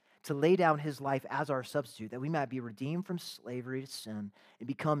lost, to lay down his life as our substitute, that we might be redeemed from slavery to sin and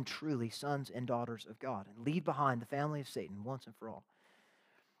become truly sons and daughters of God and leave behind the family of Satan once and for all.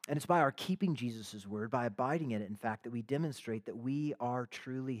 And it's by our keeping Jesus' word, by abiding in it, in fact, that we demonstrate that we are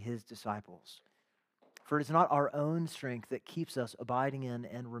truly his disciples. For it is not our own strength that keeps us abiding in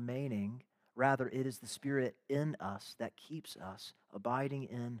and remaining. Rather, it is the Spirit in us that keeps us abiding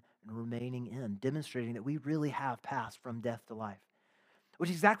in and remaining in, demonstrating that we really have passed from death to life,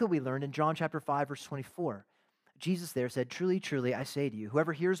 which is exactly what we learned in John chapter 5, verse 24. Jesus there said, "Truly, truly, I say to you,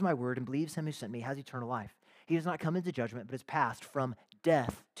 whoever hears my word and believes him who sent me has eternal life. He does not come into judgment, but is passed from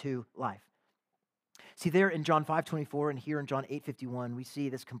death to life." See, there in John 5:24 and here in John 8:51, we see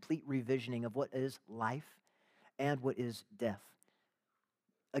this complete revisioning of what is life and what is death.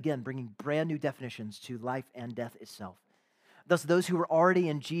 Again, bringing brand new definitions to life and death itself. Thus, those who are already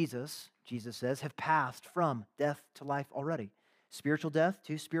in Jesus, Jesus says, have passed from death to life already. Spiritual death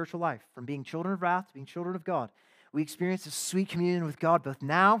to spiritual life, from being children of wrath to being children of God. We experience a sweet communion with God both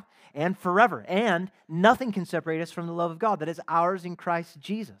now and forever, and nothing can separate us from the love of God that is ours in Christ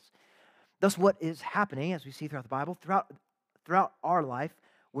Jesus. Thus, what is happening, as we see throughout the Bible, throughout our life,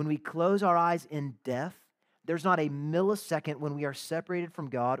 when we close our eyes in death, there's not a millisecond when we are separated from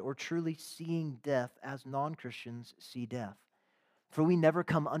God or truly seeing death as non-Christians see death. For we never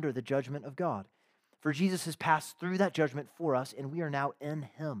come under the judgment of God. For Jesus has passed through that judgment for us, and we are now in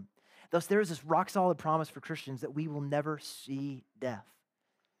him. Thus, there is this rock-solid promise for Christians that we will never see death.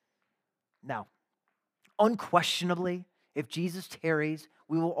 Now, unquestionably, if Jesus tarries,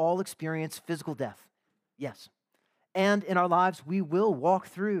 we will all experience physical death. Yes. And in our lives, we will walk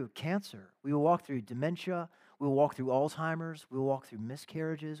through cancer. We will walk through dementia. We will walk through Alzheimer's. We will walk through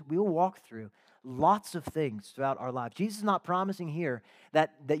miscarriages. We will walk through lots of things throughout our lives. Jesus is not promising here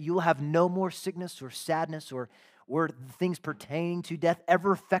that you will have no more sickness or sadness or things pertaining to death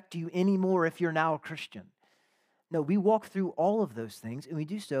ever affect you anymore if you're now a Christian. No, we walk through all of those things, and we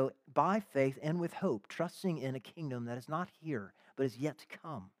do so by faith and with hope, trusting in a kingdom that is not here, but is yet to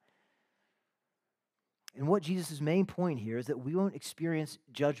come. And what Jesus' main point here is that we won't experience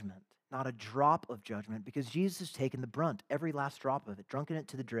judgment, not a drop of judgment, because Jesus has taken the brunt, every last drop of it, drunken it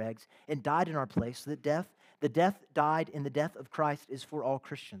to the dregs, and died in our place, so that the death died in the death of Christ is for all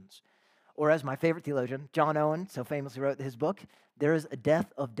Christians. Or as my favorite theologian, John Owen, so famously wrote his book, there is a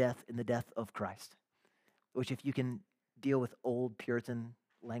death of death in the death of Christ. Which, if you can deal with old Puritan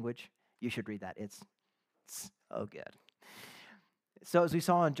language, you should read that. It's so good. So as we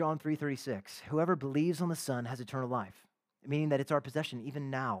saw in John 3:36, whoever believes on the Son has eternal life, meaning that it's our possession even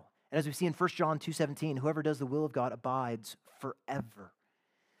now. And as we see in 1 John 2:17, whoever does the will of God abides forever.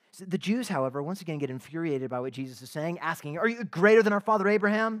 So the Jews, however, once again get infuriated by what Jesus is saying, asking, "Are you greater than our father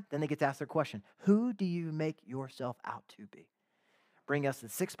Abraham?" Then they get to ask their question, "Who do you make yourself out to be?" Bring us to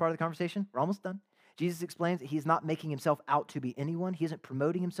the sixth part of the conversation. We're almost done. Jesus explains that he's not making himself out to be anyone. He isn't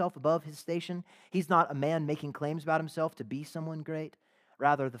promoting himself above his station. He's not a man making claims about himself to be someone great.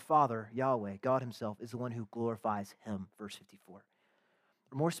 Rather, the Father, Yahweh, God himself, is the one who glorifies him, verse 54.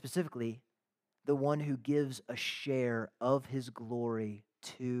 Or more specifically, the one who gives a share of his glory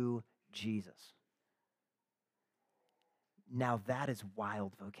to Jesus. Now that is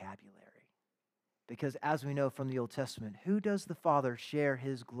wild vocabulary. Because as we know from the Old Testament, who does the Father share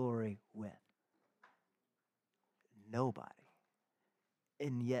his glory with? Nobody.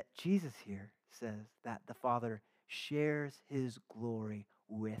 And yet Jesus here says that the Father shares his glory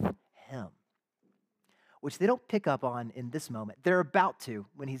with him, which they don't pick up on in this moment. They're about to,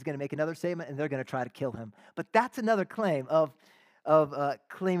 when he's going to make another statement, and they're going to try to kill him. But that's another claim of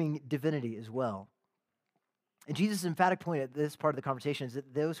claiming divinity as well. And Jesus' emphatic point at this part of the conversation is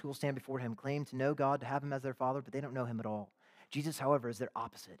that those who will stand before him claim to know God, to have him as their Father, but they don't know him at all. Jesus, however, is their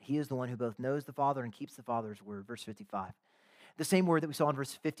opposite. He is the one who both knows the Father and keeps the Father's word, verse 55. The same word that we saw in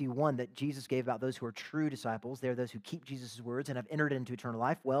verse 51 that Jesus gave about those who are true disciples. They are those who keep Jesus' words and have entered into eternal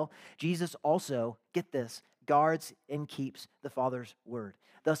life. Well, Jesus also, get this, guards and keeps the Father's word.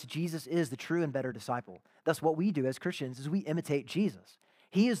 Thus, Jesus is the true and better disciple. Thus, what we do as Christians is we imitate Jesus.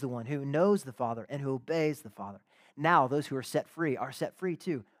 He is the one who knows the Father and who obeys the Father. Now, those who are set free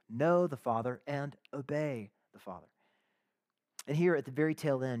to know the Father and obey the Father. And here at the very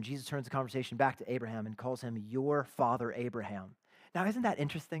tail end, Jesus turns the conversation back to Abraham and calls him your father Abraham. Now, isn't that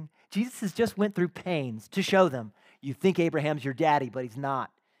interesting? Jesus has just went through pains to show them, you think Abraham's your daddy, but he's not.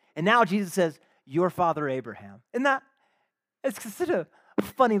 And now Jesus says, your father Abraham. And it's such a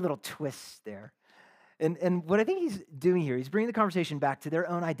funny little twist there. And what I think he's doing here, he's bringing the conversation back to their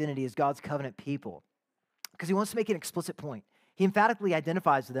own identity as God's covenant people, because he wants to make an explicit point. He emphatically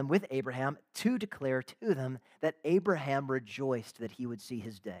identifies them with Abraham to declare to them that Abraham rejoiced that he would see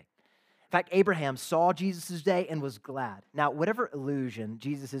his day. In fact, Abraham saw Jesus' day and was glad. Now, whatever illusion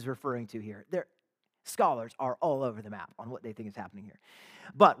Jesus is referring to here, scholars are all over the map on what they think is happening here.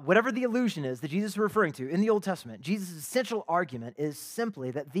 But whatever the illusion is that Jesus is referring to in the Old Testament, Jesus' essential argument is simply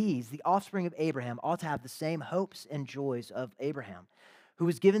that the offspring of Abraham, ought to have the same hopes and joys of Abraham, who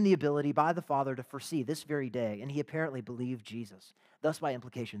was given the ability by the Father to foresee this very day, and he apparently believed Jesus. Thus, by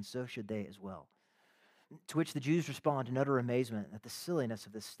implication, so should they as well. To which the Jews respond in utter amazement at the silliness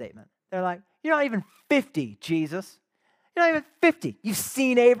of this statement. They're like, "You're not even 50, Jesus. You're not even 50. You've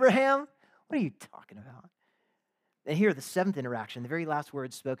seen Abraham? What are you talking about?" And here, the seventh interaction, the very last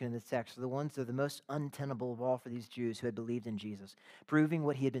words spoken in this text, are the ones that are the most untenable of all for these Jews who had believed in Jesus, proving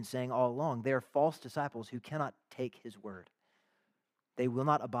what he had been saying all along. They are false disciples who cannot take his word. They will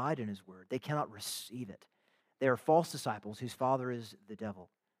not abide in his word. They cannot receive it. They are false disciples whose father is the devil.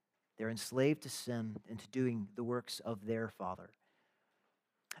 They're enslaved to sin and to doing the works of their father.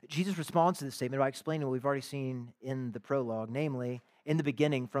 Jesus responds to this statement by explaining what we've already seen in the prologue, namely, in the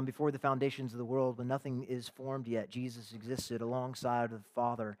beginning, from before the foundations of the world, when nothing is formed yet, Jesus existed alongside of the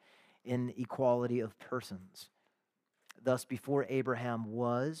Father in equality of persons. Thus, before Abraham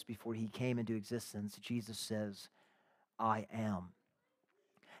was, before he came into existence, Jesus says, "I am."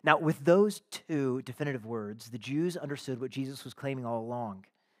 Now, with those two definitive words, the Jews understood what Jesus was claiming all along.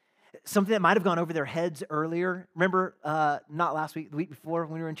 Something that might have gone over their heads earlier. Remember, not last week, the week before,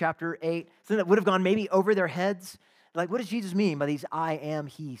 when we were in chapter 8, something that would have gone maybe over their heads. Like, what does Jesus mean by these "I am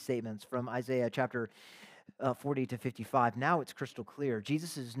he" statements from Isaiah chapter 40 to 55? Now it's crystal clear.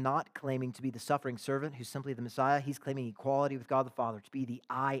 Jesus is not claiming to be the suffering servant who's simply the Messiah. He's claiming equality with God the Father, to be the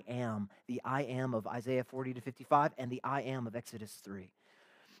I am of Isaiah 40 to 55, and the I am of Exodus 3.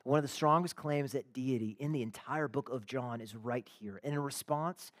 One of the strongest claims at deity in the entire book of John is right here. And in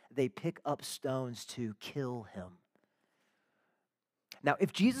response, they pick up stones to kill him. Now,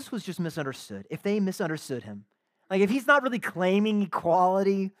 if Jesus was just misunderstood, if they misunderstood him, like if he's not really claiming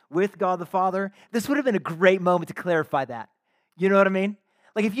equality with God the Father, this would have been a great moment to clarify that. You know what I mean?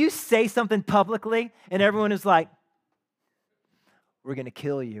 Like if you say something publicly and everyone is like, "We're going to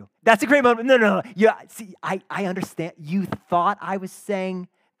kill you." That's a great moment. No. Yeah, see, I understand. You thought I was saying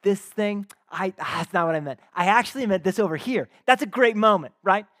this thing. That's not what I meant. I actually meant this over here. That's a great moment,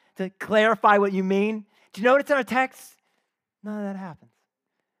 right? To clarify what you mean. Do you notice in our text? None of that happens.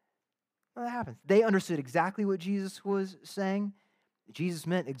 None of that happens. They understood exactly what Jesus was saying. Jesus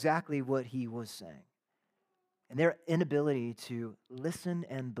meant exactly what he was saying. And their inability to listen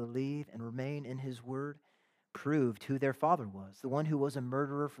and believe and remain in his word proved who their father was, the one who was a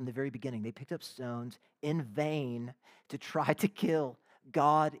murderer from the very beginning. They picked up stones in vain to try to kill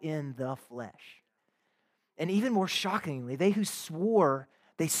God in the flesh. And even more shockingly, they swore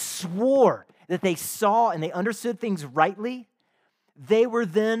that they saw and they understood things rightly, they were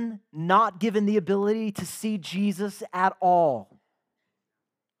then not given the ability to see Jesus at all.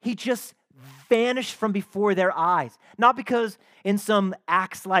 He just vanished from before their eyes. Not because in some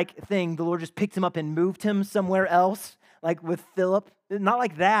Acts-like thing, the Lord just picked him up and moved him somewhere else, like with Philip. Not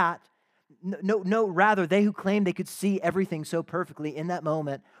like that. No, rather, they who claimed they could see everything so perfectly in that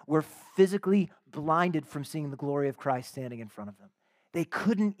moment were physically blinded from seeing the glory of Christ standing in front of them. They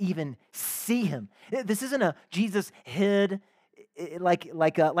couldn't even see him. This isn't a Jesus hid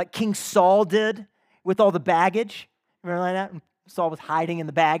like King Saul did with all the baggage. Remember like that? Saul was hiding in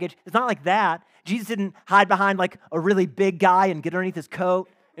the baggage. It's not like that. Jesus didn't hide behind like a really big guy and get underneath his coat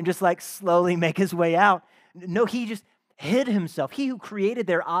and just like slowly make his way out. No, he just hid himself. He who created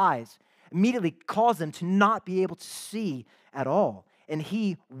their eyes immediately caused them to not be able to see at all. And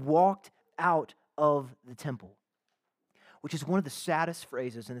he walked out of the temple, which is one of the saddest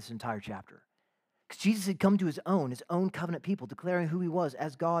phrases in this entire chapter. Because Jesus had come to his own covenant people, declaring who he was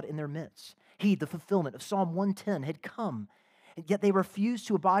as God in their midst. He, the fulfillment of Psalm 110, had come. And yet they refused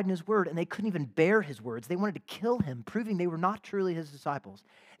to abide in his word, and they couldn't even bear his words. They wanted to kill him, proving they were not truly his disciples.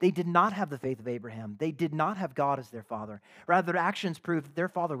 They did not have the faith of Abraham. They did not have God as their father. Rather, their actions proved that their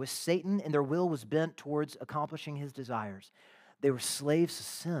father was Satan, and their will was bent towards accomplishing his desires. They were slaves to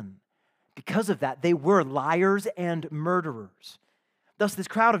sin. Because of that, they were liars and murderers. Thus, this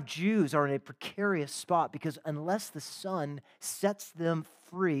crowd of Jews are in a precarious spot because unless the Son sets them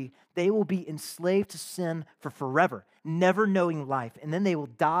free, they will be enslaved to sin for forever, never knowing life. And then they will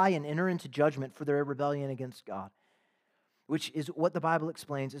die and enter into judgment for their rebellion against God, which is what the Bible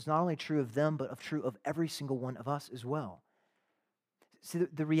explains is not only true of them, but true of every single one of us as well. See,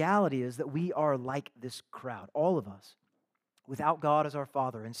 the reality is that we are like this crowd, all of us, without God as our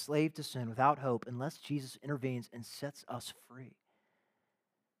Father, enslaved to sin, without hope, unless Jesus intervenes and sets us free.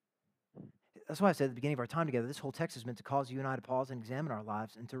 That's why I said at the beginning of our time together, this whole text is meant to cause you and I to pause and examine our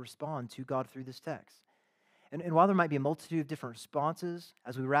lives and to respond to God through this text. And while there might be a multitude of different responses,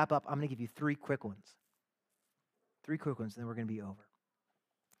 as we wrap up, I'm going to give you three quick ones. Three quick ones, and then we're going to be over.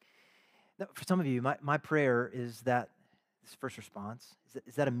 Now, for some of you, my prayer is that this first response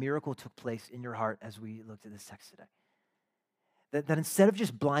is that a miracle took place in your heart as we looked at this text today. That instead of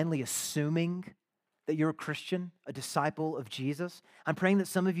just blindly assuming that you're a Christian, a disciple of Jesus, I'm praying that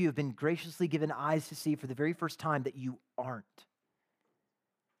some of you have been graciously given eyes to see for the very first time that you aren't.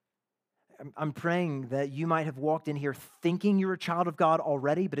 I'm praying that you might have walked in here thinking you're a child of God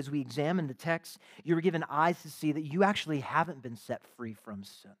already, but as we examine the text, you were given eyes to see that you actually haven't been set free from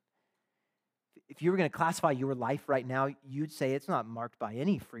sin. If you were going to classify your life right now, you'd say it's not marked by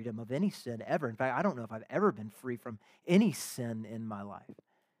any freedom of any sin ever. In fact, I don't know if I've ever been free from any sin in my life.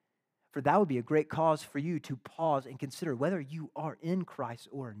 For that would be a great cause for you to pause and consider whether you are in Christ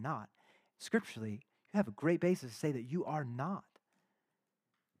or not. Scripturally, you have a great basis to say that you are not.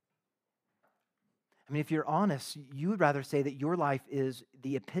 I mean, if you're honest, you would rather say that your life is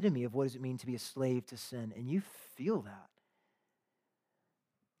the epitome of what does it mean to be a slave to sin, and you feel that.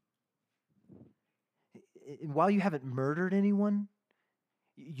 And while you haven't murdered anyone,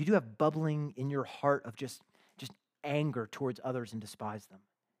 you do have bubbling in your heart of just anger towards others and despise them.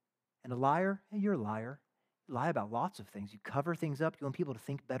 And a liar, you're a liar. You lie about lots of things. You cover things up. You want people to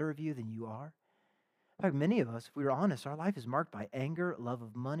think better of you than you are. In fact, many of us, if we were honest, our life is marked by anger, love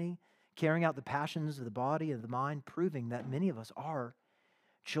of money, carrying out the passions of the body and the mind, proving that many of us are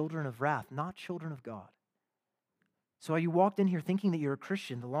children of wrath, not children of God. So while you walked in here thinking that you're a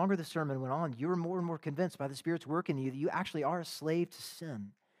Christian, the longer the sermon went on, you were more and more convinced by the Spirit's work in you that you actually are a slave to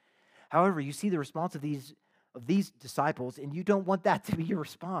sin. However, you see the response of these disciples, and you don't want that to be your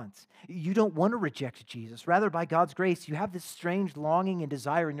response. You don't want to reject Jesus. Rather, by God's grace, you have this strange longing and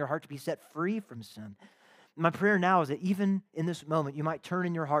desire in your heart to be set free from sin. My prayer now is that even in this moment, you might turn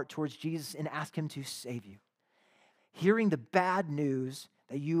in your heart towards Jesus and ask him to save you. Hearing the bad news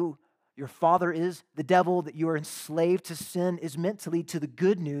that your father is the devil, that you are enslaved to sin, is meant to lead to the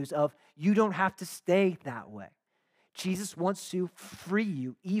good news of you don't have to stay that way. Jesus wants to free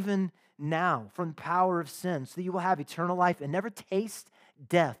you even now from the power of sin so that you will have eternal life and never taste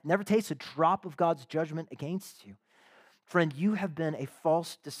death, never taste a drop of God's judgment against you. Friend, you have been a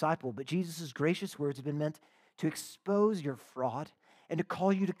false disciple, but Jesus' gracious words have been meant to expose your fraud and to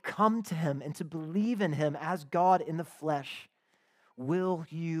call you to come to him and to believe in him as God in the flesh. Will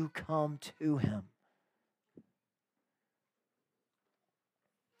you come to him?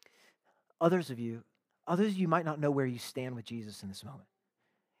 Others of you might not know where you stand with Jesus in this moment.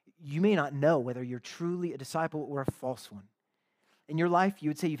 You may not know whether you're truly a disciple or a false one. In your life, you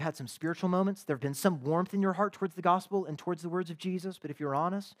would say you've had some spiritual moments. There have been some warmth in your heart towards the gospel and towards the words of Jesus. But if you're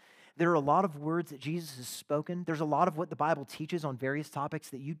honest, there are a lot of words that Jesus has spoken. There's a lot of what the Bible teaches on various topics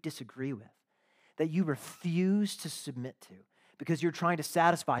that you disagree with, that you refuse to submit to because you're trying to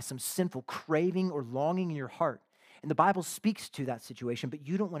satisfy some sinful craving or longing in your heart. And the Bible speaks to that situation, but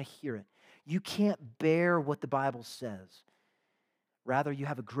you don't want to hear it. You can't bear what the Bible says. Rather, you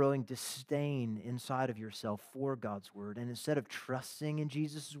have a growing disdain inside of yourself for God's word. And instead of trusting in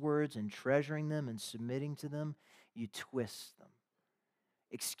Jesus' words and treasuring them and submitting to them, you twist them,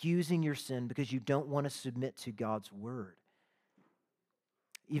 excusing your sin because you don't want to submit to God's word.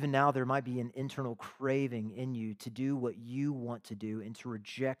 Even now, there might be an internal craving in you to do what you want to do and to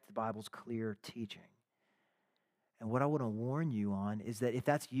reject the Bible's clear teaching. And what I want to warn you on is that if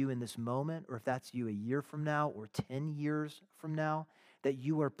that's you in this moment, or if that's you a year from now, or 10 years from now, that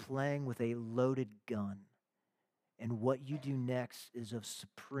you are playing with a loaded gun. And what you do next is of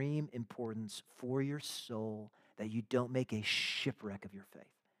supreme importance for your soul, that you don't make a shipwreck of your faith.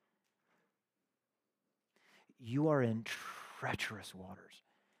 You are in treacherous waters,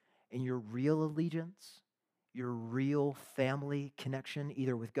 and your real allegiance, your real family connection,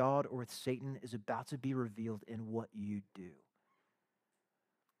 either with God or with Satan, is about to be revealed in what you do.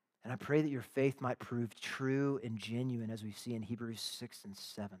 And I pray that your faith might prove true and genuine, as we see in Hebrews 6 and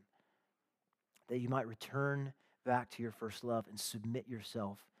 7. That you might return back to your first love and submit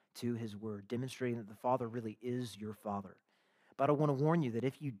yourself to his word, demonstrating that the Father really is your Father. But I want to warn you that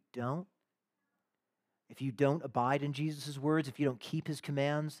if you don't abide in Jesus' words, if you don't keep his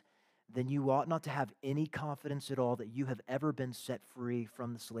commands, then you ought not to have any confidence at all that you have ever been set free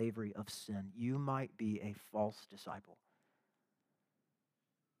from the slavery of sin. You might be a false disciple.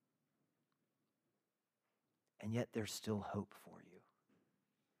 And yet there's still hope for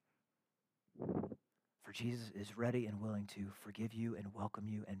you. For Jesus is ready and willing to forgive you and welcome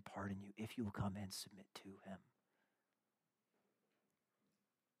you and pardon you if you will come and submit to him.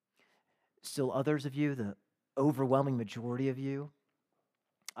 Still others of you, the overwhelming majority of you,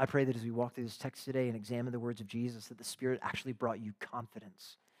 I pray that as we walk through this text today and examine the words of Jesus, that the Spirit actually brought you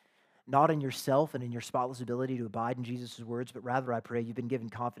confidence. Not in yourself and in your spotless ability to abide in Jesus' words, but rather I pray you've been given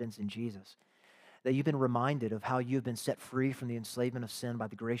confidence in Jesus. That you've been reminded of how you've been set free from the enslavement of sin by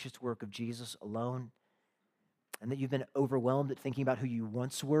the gracious work of Jesus alone. and that you've been overwhelmed at thinking about who you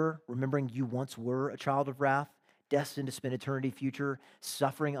once were, remembering you once were a child of wrath, destined to spend eternity future,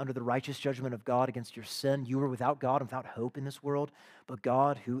 suffering under the righteous judgment of God against your sin. You were without God and without hope in this world, but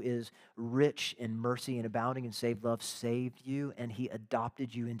God, who is rich in mercy and abounding in saved love, saved you, and he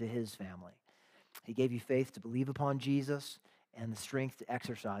adopted you into his family. He gave you faith to believe upon Jesus and the strength to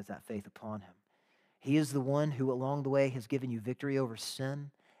exercise that faith upon him. He is the one who along the way has given you victory over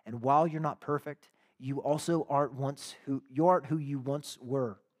sin, and while you're not perfect, you also aren't who you once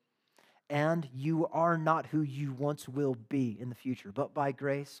were. And you are not who you once will be in the future. But by the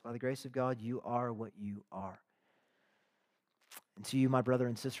grace of God, you are what you are. And to you, my brother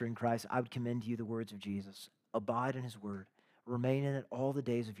and sister in Christ, I would commend to you the words of Jesus. Abide in his word. Remain in it all the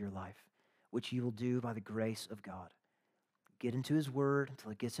days of your life, which you will do by the grace of God. Get into his word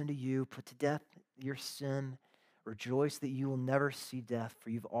until it gets into you. Put to death your sin. Rejoice that you will never see death, for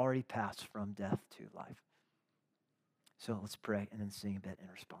you've already passed from death to life. So let's pray and then sing a bit in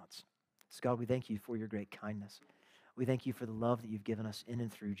response. So God, we thank you for your great kindness. We thank you for the love that you've given us in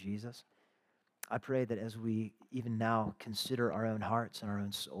and through Jesus. I pray that as we even now consider our own hearts and our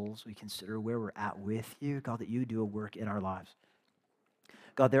own souls, we consider where we're at with you, God, that you do a work in our lives.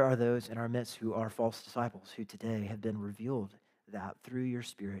 God, there are those in our midst who are false disciples who today have been revealed that through your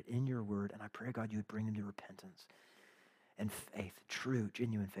Spirit in your word, and I pray, God, you would bring them to repentance and faith, true,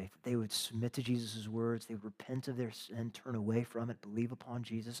 genuine faith, that they would submit to Jesus' words, they would repent of their sin, turn away from it, believe upon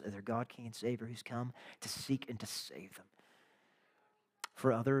Jesus as their God, King, and Savior who's come to seek and to save them.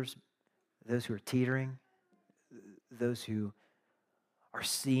 For others, those who are teetering, those who are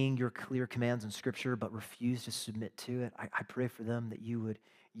seeing your clear commands in Scripture but refuse to submit to it, I pray for them that you would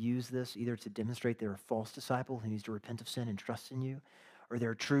use this either to demonstrate they're a false disciple who needs to repent of sin and trust in you, or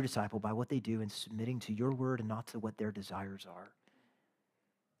they're a true disciple by what they do in submitting to your word and not to what their desires are.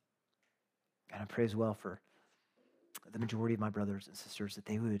 And I pray as well for the majority of my brothers and sisters that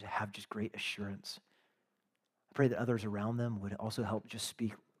they would have just great assurance. I pray that others around them would also help just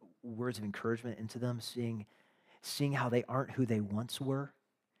speak words of encouragement into them, seeing how they aren't who they once were.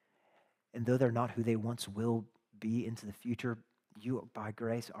 And though they're not who they once will be into the future, you, by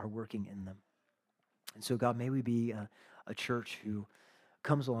grace, are working in them. And so, God, may we be a church who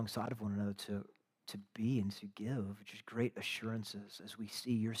comes alongside of one another to be and to give just great assurances as we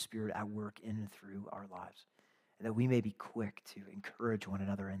see your Spirit at work in and through our lives. And that we may be quick to encourage one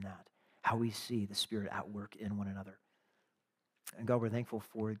another in that, how we see the Spirit at work in one another. And God, we're thankful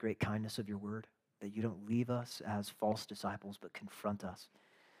for the great kindness of your word, that you don't leave us as false disciples, but confront us,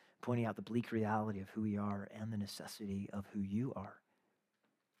 pointing out the bleak reality of who we are and the necessity of who you are.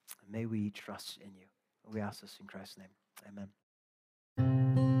 May we trust in you. We ask this in Christ's name. Amen.